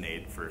don't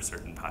resonate for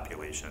certain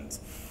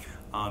populations.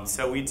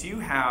 So we do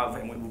have,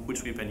 and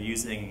which we've been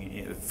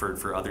using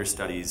for other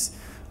studies,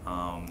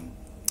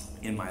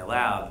 in my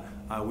lab,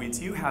 we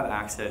do have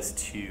access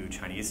to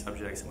Chinese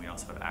subjects, and we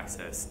also have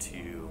access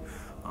to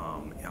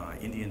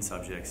Indian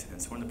subjects,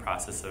 and so we're in the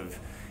process of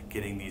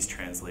getting these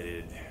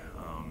translated,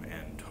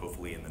 and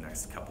hopefully in the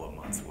next couple of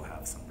months we'll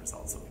have some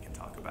results that we can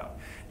talk about.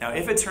 Now,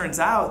 if it turns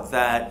out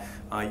that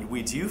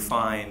we do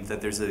find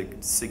that there's a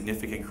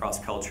significant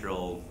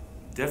cross-cultural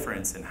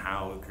difference in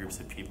how groups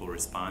of people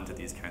respond to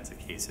these kinds of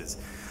cases,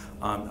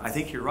 I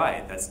think you're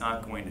right. That's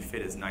not going to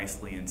fit as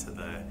nicely into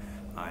the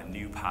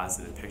new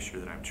positive picture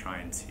that I'm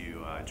trying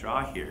to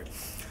draw here.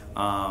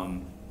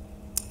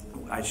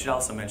 I should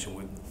also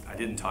mention, I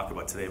didn't talk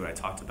about today, but I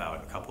talked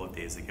about a couple of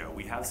days ago,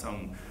 we have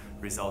some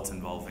results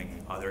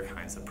involving other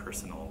kinds of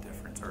personal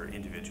difference or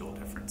individual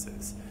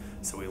differences.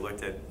 So we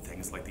looked at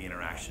things like the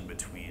interaction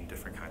between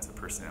different kinds of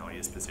personality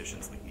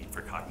dispositions, like need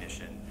for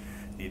cognition,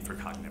 need for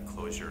cognitive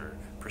closure,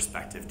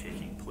 perspective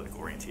taking, political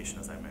orientation,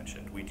 as I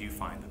mentioned. We do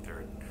find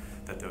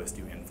that those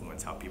do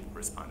influence how people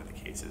respond to the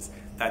cases.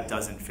 That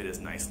doesn't fit as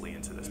nicely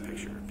into this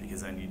picture,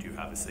 because then you do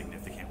have a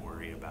significant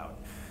worry about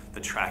the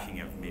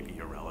tracking of maybe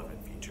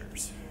irrelevant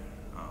features.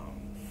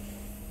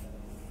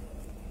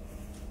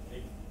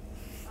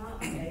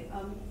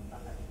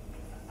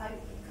 I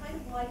kind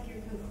of like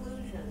your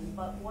conclusion,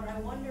 but what I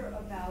wonder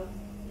about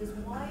is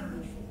why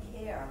we should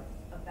care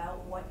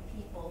about what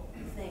people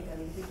think. I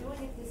mean, if you're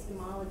doing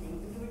epistemology,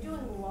 if you were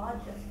doing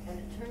logic, and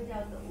it turned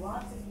out that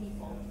lots of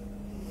people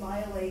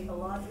violate a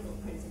logical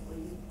principle,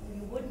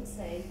 you wouldn't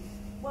say,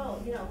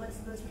 well, you know, let's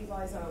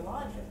revise our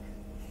logic.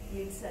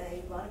 You'd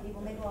say, a lot of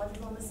people make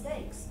logical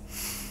mistakes.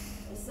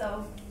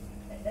 So,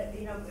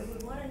 you know, if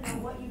we want to know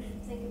what you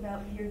should think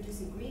about peer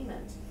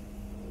disagreement,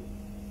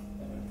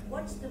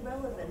 what's the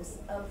relevance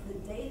of the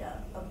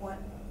data of what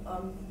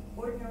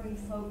ordinary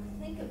folk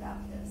think about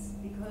this?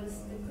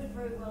 Because it could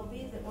very well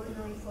be that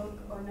ordinary folk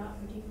are not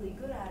particularly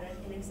good at it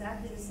in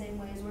exactly the same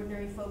way as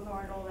ordinary folk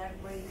aren't all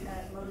that great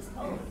at modus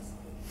tollens.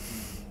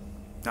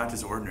 Not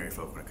just ordinary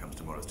folk when it comes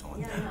to modus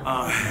tollens.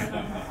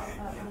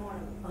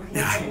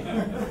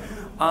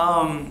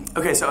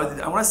 Okay, so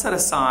I want to set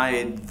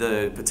aside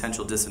the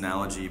potential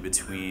disanalogy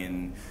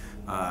between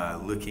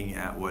looking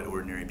at what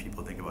ordinary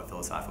people think about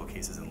philosophical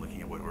cases and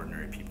looking at what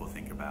ordinary people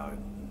think about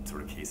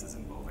sort of cases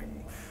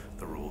involving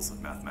the rules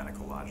of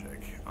mathematical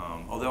logic.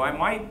 Although I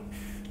might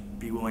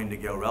be willing to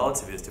go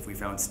relativist if we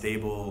found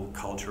stable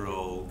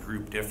cultural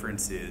group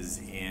differences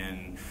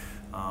in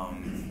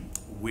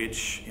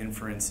which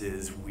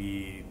inferences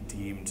we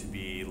deem to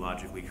be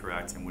logically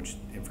correct and which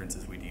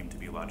inferences we deem to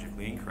be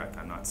logically incorrect.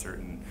 I'm not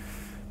certain,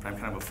 but I'm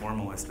kind of a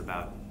formalist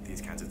about these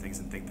kinds of things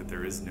and think that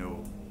there is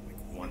no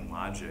one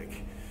logic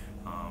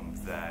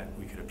that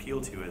we could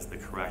appeal to as the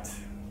correct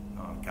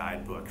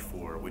guidebook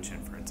for which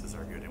inferences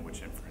are good and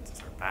which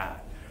inferences are bad.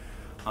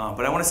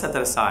 But I want to set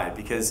that aside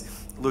because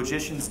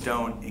logicians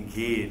don't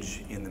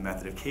engage in the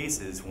method of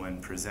cases when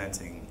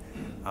presenting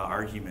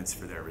arguments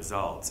for their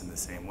results in the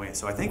same way.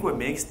 So I think what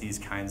makes these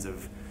kinds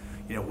of,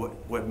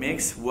 what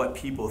makes what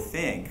people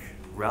think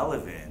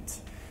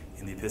relevant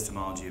in the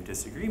epistemology of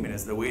disagreement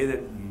is the way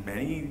that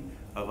many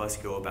of us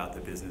go about the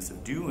business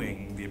of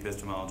doing the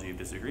epistemology of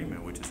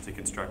disagreement, which is to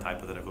construct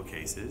hypothetical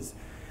cases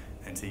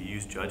and to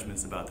use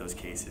judgments about those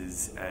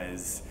cases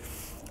as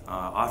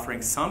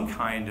offering some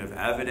kind of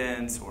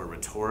evidence or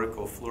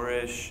rhetorical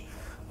flourish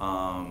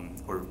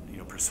or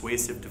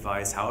persuasive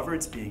device, however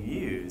it's being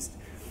used.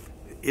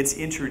 It's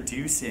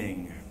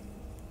introducing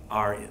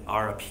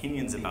our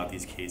opinions about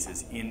these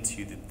cases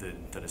into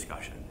the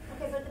discussion.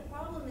 Okay, but the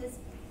problem is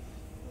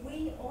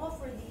we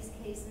offer these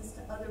cases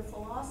to other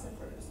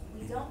philosophers.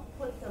 We don't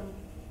put them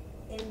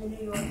in the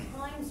New York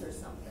Times or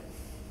something.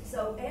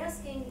 So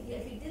asking,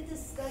 if you did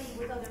this study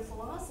with other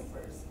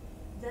philosophers,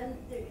 then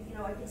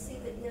I can see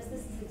that, yes,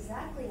 this is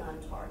exactly on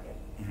target.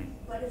 Mm-hmm.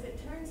 But if it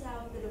turns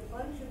out that a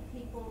bunch of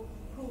people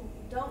who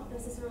don't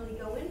necessarily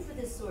go in for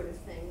this sort of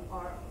thing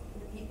are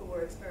the people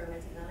we're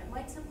experimenting on, it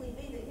might simply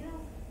be that,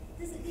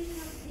 these are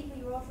not the people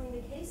you're offering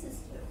the cases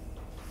to.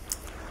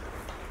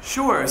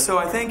 Sure. So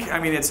I think,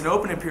 it's an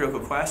open empirical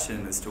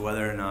question as to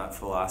whether or not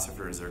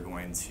philosophers are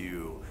going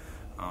to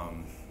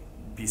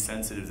be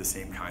sensitive to the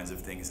same kinds of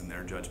things in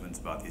their judgments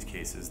about these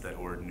cases that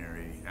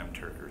ordinary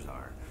M-Turkers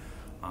are.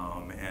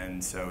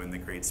 And so in the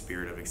great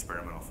spirit of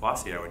experimental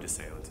philosophy, I would just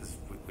say,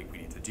 we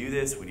need to do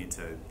this, we need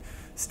to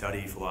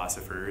study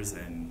philosophers,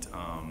 and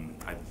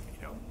I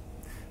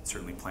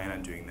certainly plan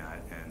on doing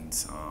that, and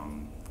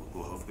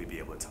we'll hopefully be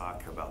able to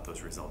talk about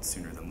those results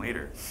sooner than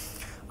later.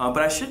 But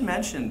I should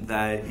mention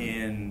that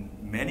in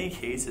many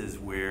cases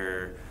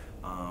where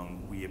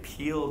we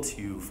appeal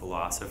to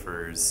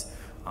philosophers'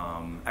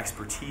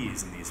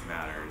 expertise in these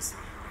matters,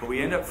 what we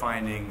end up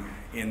finding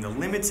in the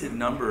limited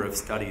number of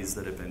studies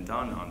that have been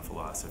done on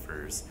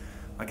philosophers,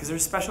 because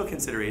there's special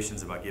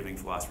considerations about giving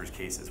philosophers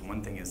cases.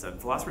 One thing is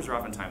that philosophers are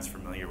oftentimes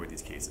familiar with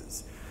these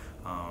cases.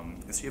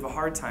 And so you have a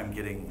hard time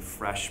getting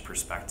fresh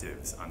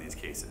perspectives on these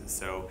cases.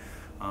 So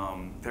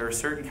there are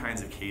certain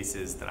kinds of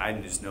cases that I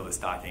just know the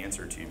stock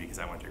answer to because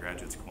I went to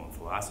graduate school in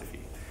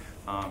philosophy.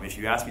 If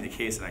you ask me the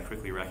case and I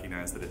quickly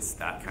recognize that it's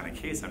that kind of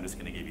case, I'm just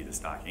going to give you the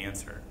stock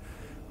answer.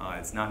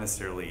 It's not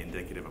necessarily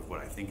indicative of what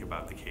I think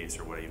about the case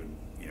or what even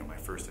my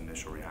first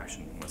initial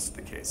reaction was to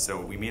the case. So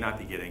we may not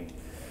be getting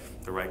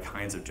the right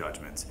kinds of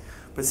judgments.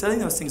 But setting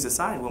those things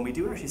aside, when we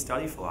do actually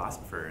study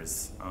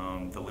philosophers,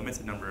 the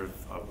limited number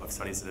of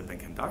studies that have been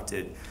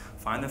conducted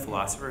find that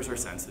philosophers are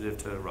sensitive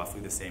to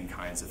roughly the same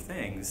kinds of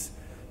things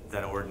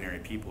that ordinary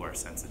people are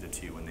sensitive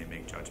to when they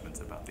make judgments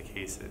about the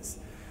cases.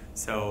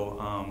 So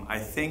I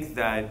think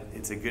that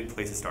it's a good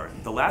place to start.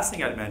 The last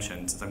thing I'd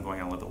mention, since I'm going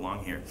on a little bit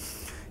long here,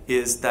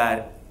 is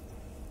that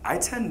I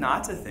tend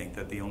not to think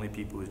that the only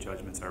people whose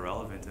judgments are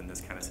relevant in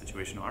this kind of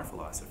situation are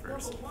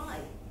philosophers. No, but why?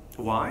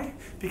 Why?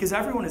 Because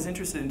everyone is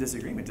interested in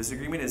disagreement.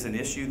 Disagreement is an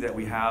issue that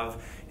we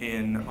have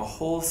in a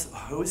whole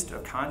host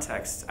of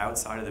contexts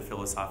outside of the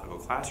philosophical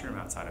classroom,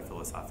 outside of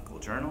philosophical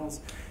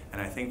journals.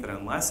 And I think that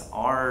unless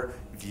our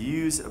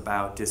views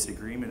about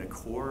disagreement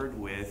accord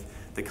with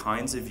the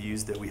kinds of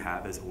views that we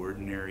have as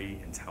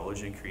ordinary,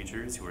 intelligent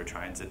creatures who are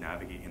trying to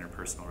navigate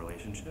interpersonal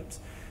relationships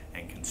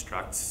and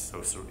construct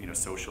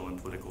social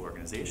and political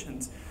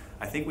organizations,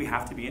 I think we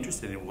have to be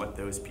interested in what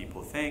those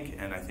people think.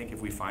 And I think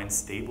if we find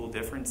stable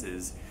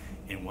differences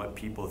in what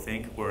people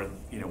think, or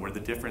where the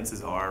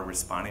differences are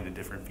responding to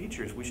different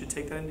features, we should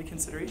take that into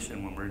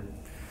consideration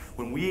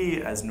when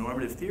we as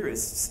normative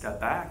theorists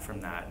step back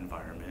from that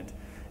environment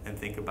and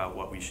think about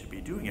what we should be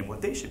doing and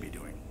what they should be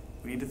doing.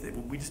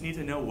 We just need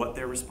to know what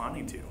they're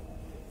responding to.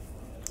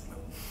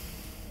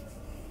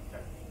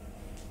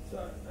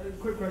 So a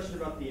quick question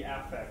about the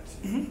affect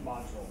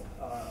module.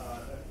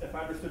 If I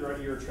understood right,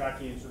 you're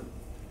tracking sort of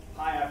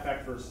high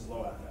affect versus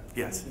low affect.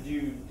 Yes. Did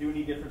you do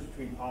any difference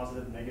between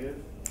positive and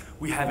negative?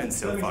 We haven't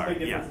so far. There's a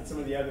big difference in some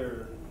of the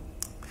other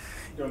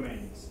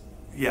domains.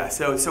 Yeah.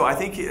 So I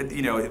think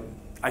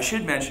I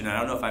should mention, I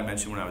don't know if I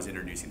mentioned when I was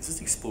introducing, this is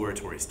an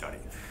exploratory study.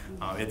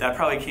 That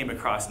probably came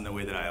across in the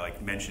way that I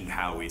mentioned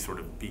how we sort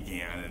of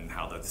began and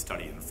how the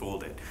study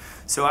unfolded.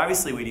 So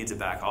obviously we need to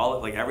back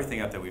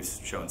everything up that we've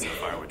shown so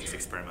far, which is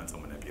experimental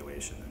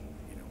manipulation and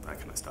that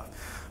kind of stuff.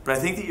 But I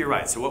think that you're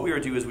right. So what we were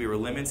doing is we were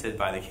limited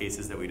by the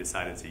cases that we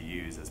decided to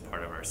use as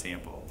part of our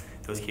sample.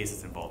 Those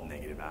cases involved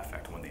negative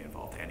affect when they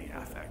involved any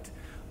affect.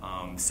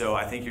 So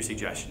I think your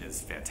suggestion is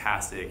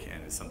fantastic,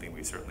 and it's something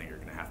we certainly are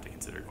going to have to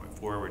consider going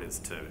forward, is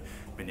to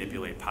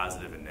manipulate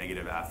positive and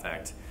negative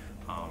affect,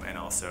 and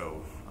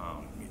also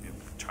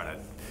try to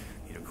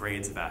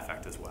grades of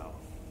affect as well.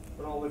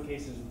 But all the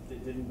cases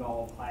that did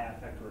involve high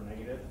affect were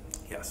negative?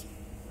 Yes.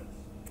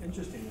 That's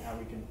interesting how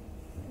we can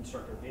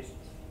construct our cases.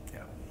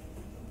 Yeah.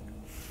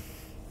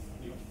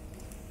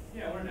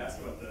 Yeah, I wanted to ask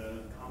about the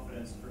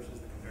confidence versus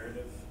the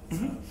comparative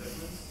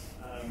judgments.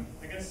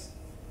 I guess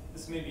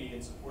this may be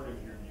in support of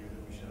your view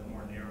that we should have a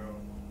more narrow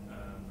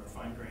or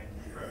fine-grained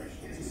approach.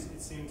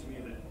 It seemed to me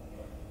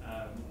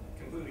that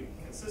completely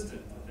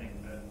consistent to think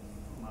that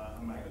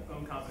my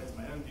own confidence,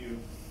 my own view,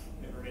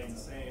 it remains the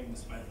same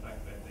despite the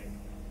fact that I think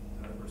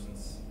another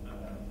person's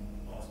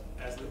also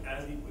as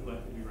equally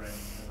likely to be right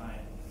as I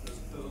am.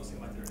 Those don't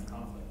seem like they're in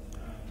conflict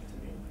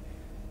to me.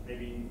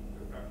 Maybe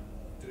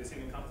do they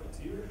seem in conflict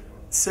to you?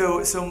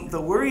 So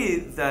the worry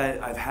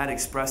that I've had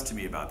expressed to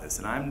me about this,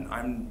 and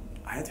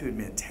I have to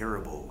admit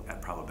terrible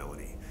at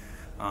probability,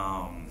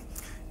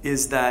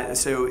 is that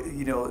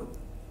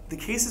the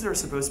cases are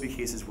supposed to be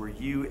cases where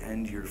you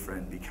and your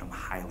friend become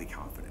highly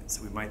confident.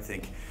 So we might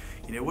think,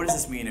 what does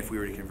this mean if we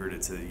were to convert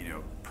it to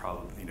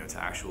to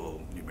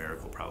actual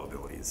numerical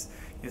probabilities?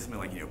 Something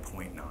like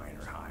 0.9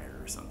 or higher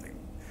or something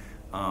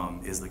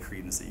is the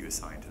credence that you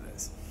assign to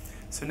this.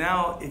 So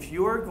now, if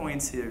you're going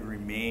to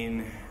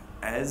remain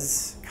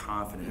as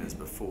confident as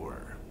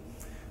before,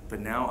 but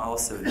now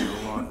also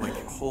no longer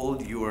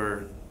hold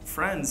your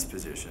friend's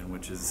position,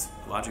 which is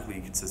logically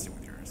inconsistent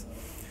with yours,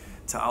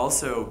 to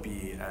also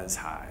be as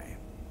high,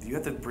 you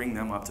have to bring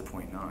them up to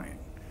 0.9.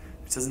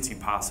 Which doesn't seem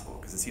possible,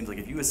 because it seems like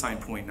if you assign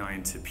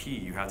 0.9 to P,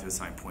 you have to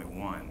assign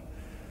 0.1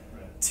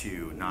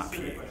 to not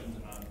P.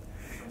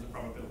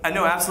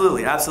 No,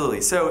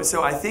 absolutely.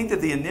 So I think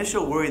that the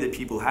initial worry that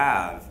people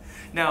have,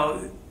 now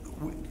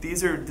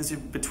these are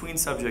between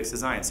subjects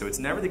design, so it's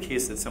never the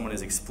case that someone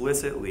is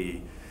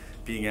explicitly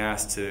being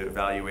asked to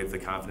evaluate the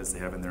confidence they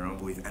have in their own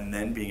belief and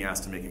then being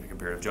asked to make a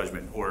comparative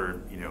judgment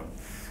or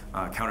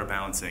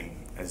counterbalancing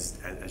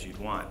as you'd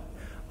want.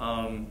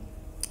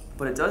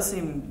 But it does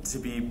seem to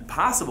be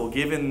possible,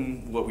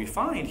 given what we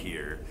find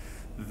here,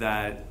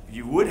 that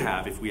you would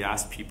have, if we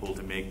asked people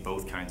to make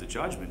both kinds of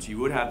judgments, you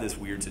would have this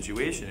weird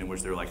situation in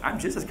which they're like, I'm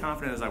just as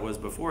confident as I was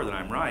before that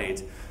I'm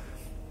right,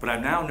 but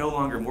I'm now no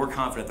longer more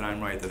confident that I'm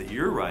right, that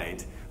you're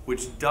right,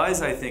 which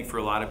does, I think, for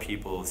a lot of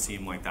people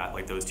seem like that,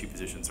 like those two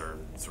positions are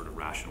sort of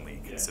rationally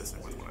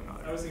consistent with one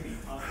another. I was thinking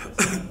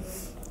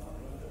confidence.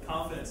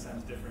 Confidence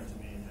sounds different to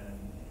me than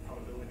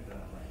probability that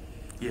I'm right.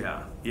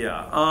 Yeah.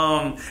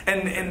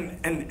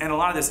 And a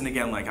lot of this, and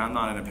again, I'm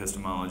not an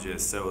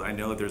epistemologist, so I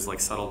know that there's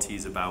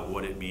subtleties about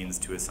what it means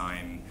to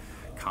assign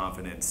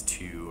confidence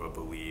to a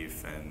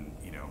belief, and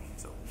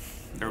so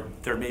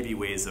there may be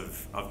ways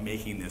of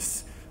making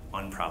this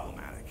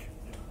unproblematic.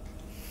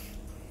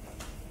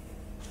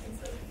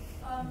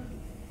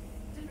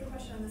 Different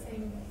question on the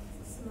same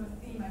similar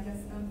theme, I guess.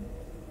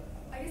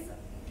 I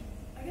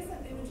guess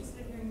I'm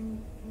interested in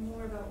hearing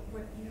more about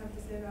what you have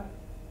to say about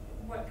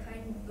what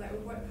kind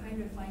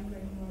of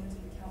fine-grained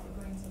normative account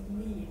we're going to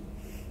need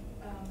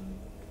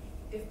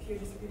if peer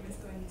disagreement is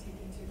going to take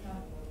into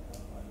account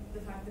the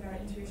fact that our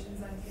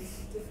intuitions on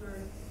cases differ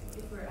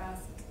if we're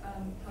asked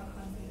how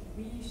confident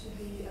we should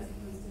be as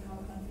opposed to how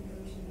confident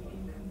we should be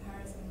in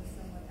comparison with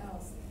someone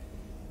else.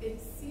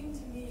 It seemed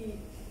to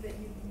me that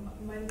you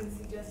might have been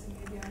suggesting,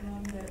 maybe I'm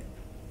wrong, that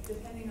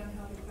depending on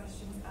how the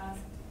question's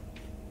asked,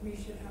 we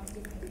should have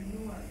different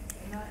norms.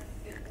 And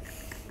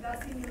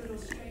that seemed a little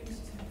strange to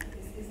me.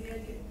 Is the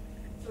idea,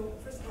 so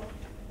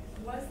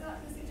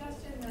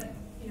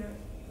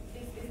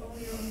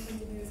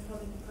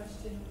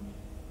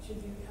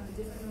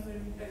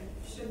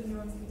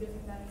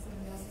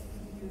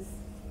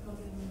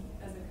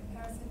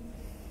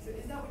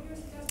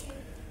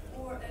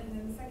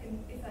And then second,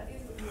 if that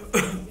is what you're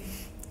suggesting,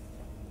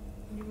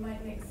 you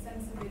might make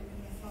sense of it in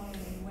the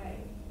following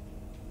way.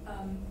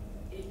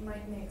 It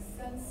might make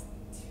sense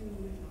to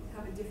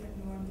have a different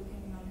norm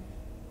depending on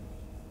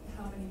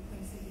how many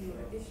points of view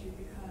are issued,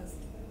 because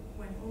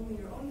when only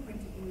your own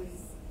point of view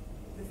is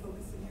the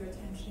focus of your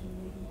attention,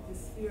 maybe the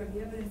sphere of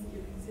the evidence that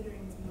you're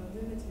considering is more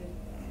limited,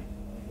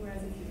 whereas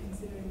if you're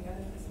considering the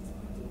other person's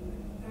point of view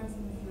in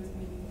comparison with yours,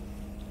 maybe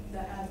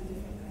that adds a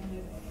different kind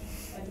of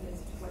evidence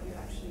to what you're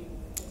actually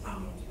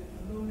looking into at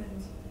the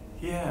moment.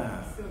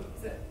 Yeah. So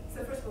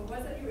first of all,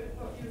 was that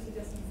what you were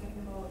suggesting?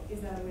 Second of all,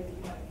 is that a way that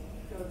you might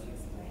go to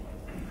explain it?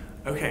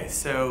 Okay,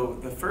 so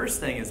the first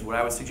thing is what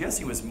I was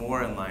suggesting was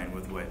more in line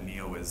with what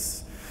Neil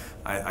was,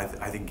 I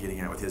think, getting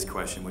at with his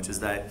question, which is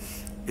that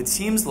it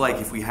seems like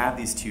if we have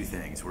these two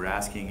things, we're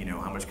asking, you know,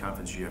 how much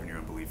confidence do you have in your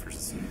own belief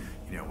versus,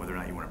 you know, whether or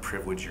not you want to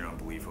privilege your own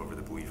belief over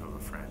the belief of a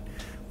friend.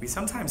 We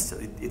sometimes,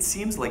 it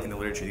seems like in the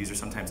literature, these are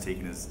sometimes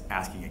taken as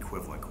asking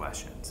equivalent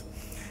questions.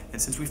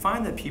 And since we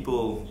find that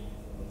people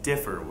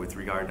differ with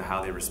regard to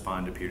how they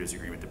respond to peer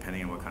disagreement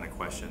depending on what kind of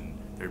question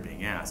they're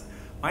being asked,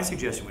 my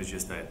suggestion was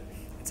just that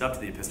it's up to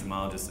the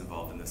epistemologists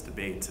involved in this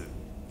debate to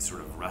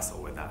sort of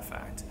wrestle with that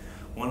fact.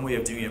 One way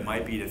of doing it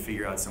might be to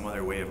figure out some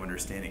other way of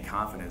understanding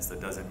confidence that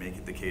doesn't make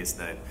it the case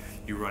that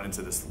you run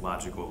into this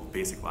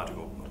basic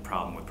logical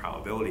problem with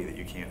probability that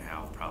you can't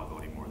have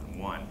probability more than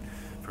one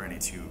for any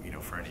two, you know,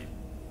 for any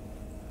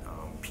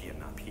P and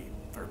not P,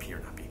 or P or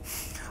not P.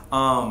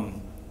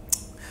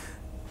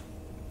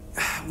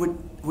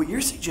 What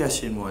your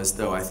suggestion was,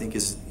 though, I think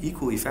is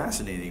equally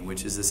fascinating,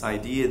 which is this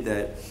idea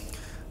that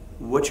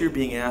what you're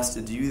being asked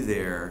to do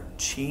there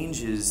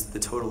changes the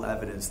total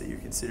evidence that you're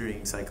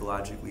considering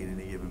psychologically at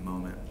any given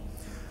moment.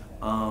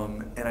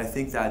 And I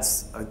think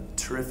that's a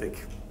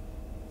terrific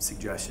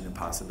suggestion and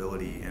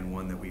possibility, and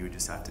one that we would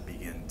just have to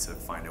begin to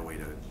find a way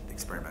to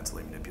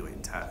experimentally manipulate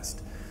and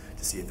test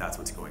to see if that's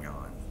what's going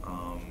on.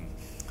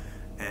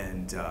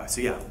 So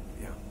yeah,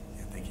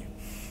 thank you.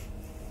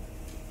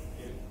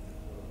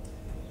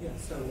 Yeah,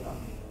 so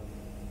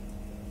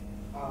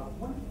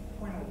one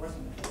point I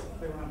wasn't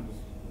clear on was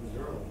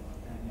earlier,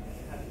 and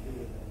it had to do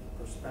with the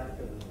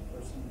perspective of the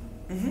person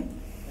thing,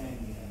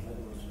 and whether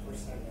it was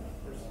first second or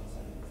first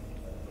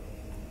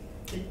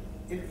second.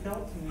 It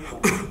felt to me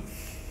like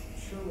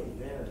surely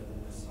there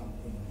was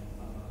something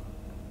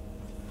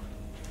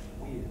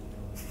weird.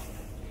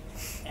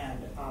 And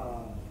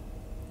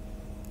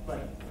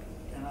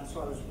so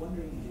I was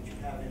wondering, did you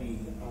have any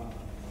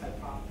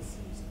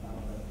hypotheses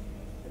about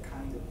the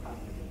kind of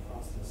cognitive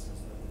processes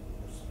that would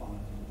respond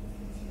to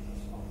different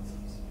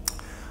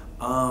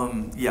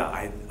responses?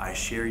 Yeah, I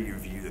share your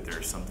view that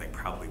there's something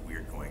probably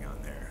weird going on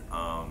there,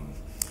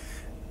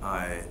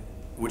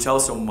 which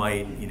also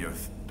might, you know,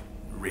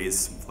 raise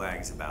some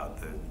flags about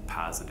the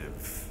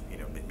positive. You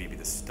know, maybe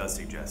this does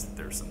suggest that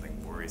there's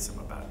something worrisome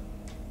about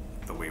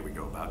the way we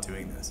go about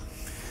doing this.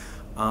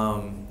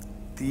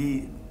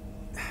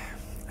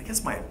 I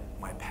guess my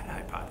pet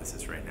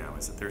hypothesis right now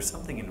is that there's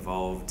something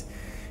involved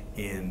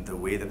in the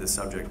way that the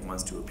subject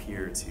wants to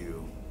appear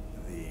to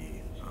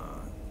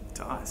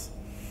us.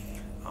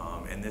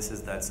 And this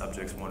is that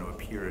subjects want to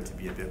appear to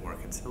be a bit more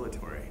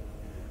conciliatory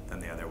than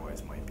they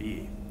otherwise might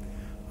be.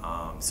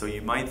 So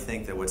you might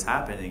think that what's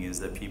happening is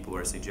that people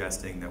are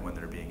suggesting that when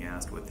they're being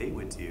asked what they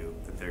would do,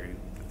 that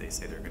they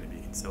say they're going to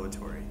be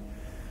conciliatory.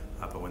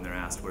 But when they're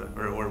asked or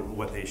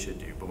what they should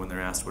do, but when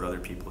they're asked what other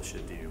people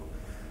should do,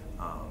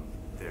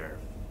 they're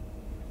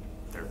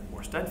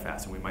more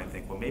steadfast. And we might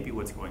think, well, maybe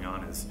what's going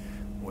on is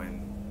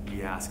when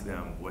we ask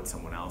them what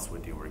someone else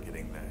would do, we're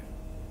getting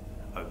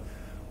a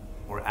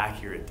more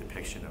accurate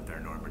depiction of their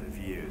normative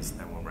views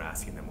than when we're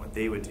asking them what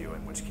they would do,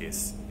 in which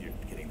case you're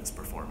getting this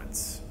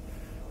performance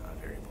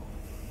variable.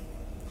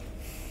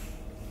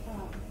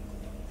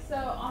 So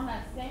on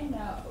that same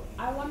note,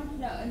 I wanted to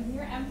know, in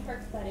your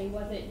MTurk study,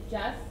 was it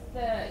just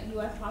the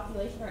U.S.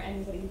 population or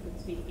anybody who could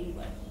speak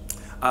English?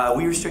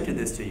 We restricted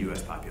this to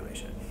U.S.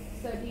 population.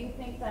 So do you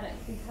think that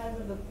it's because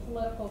of the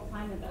political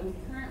climate that we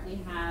currently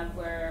have,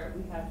 where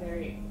we have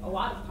a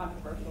lot of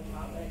controversial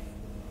topics,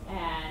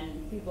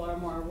 and people are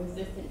more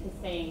resistant to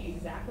saying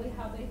exactly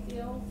how they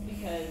feel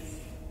because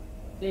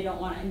they don't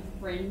want to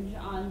infringe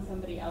on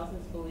somebody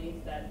else's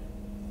belief that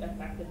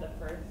affected the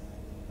first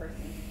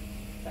person,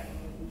 second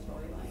person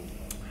storyline?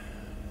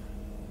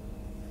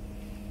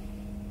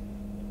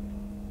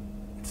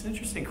 It's an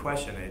interesting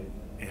question.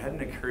 It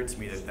hadn't occurred to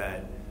me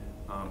that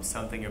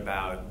something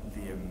about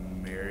the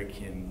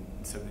American,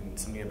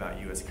 something about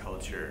U.S.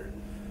 culture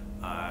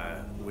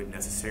would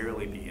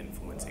necessarily be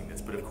influencing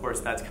this. But of course,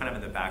 that's kind of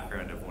in the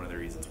background of one of the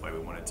reasons why we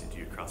wanted to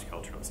do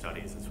cross-cultural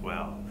studies as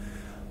well.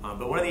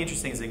 But one of the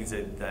interesting things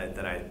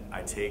that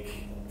I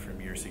take from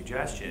your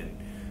suggestion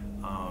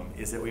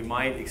is that we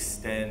might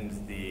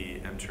extend the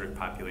MTurk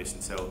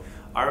population. So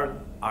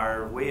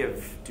our way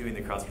of doing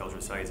the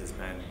cross-cultural studies has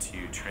been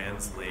to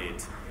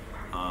translate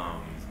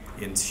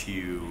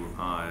into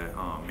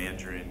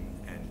Mandarin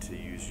and to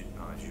use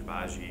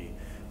Zhubaji,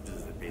 which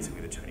is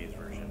basically the Chinese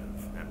version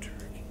of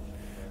MTurk,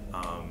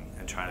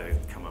 and try to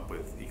come up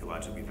with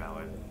ecologically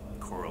valid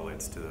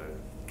correlates to the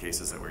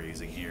cases that we're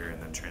using here,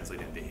 and then translate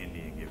it into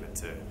Hindi and give it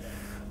to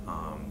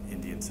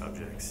Indian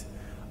subjects.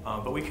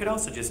 But we could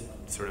also just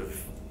sort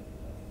of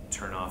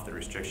turn off the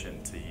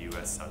restriction to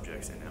U.S.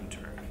 subjects in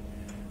MTurk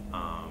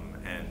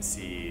and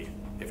see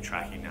if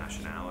tracking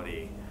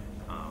nationality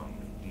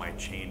might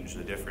change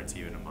the difference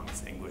even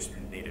amongst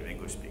native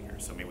English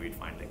speakers. So maybe we'd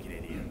find that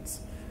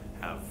Canadians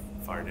have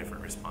far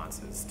different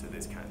responses to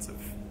these kinds of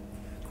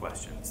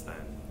questions than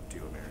do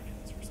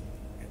Americans or something.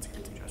 It's a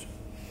good suggestion.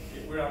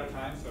 We're out of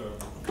time,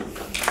 so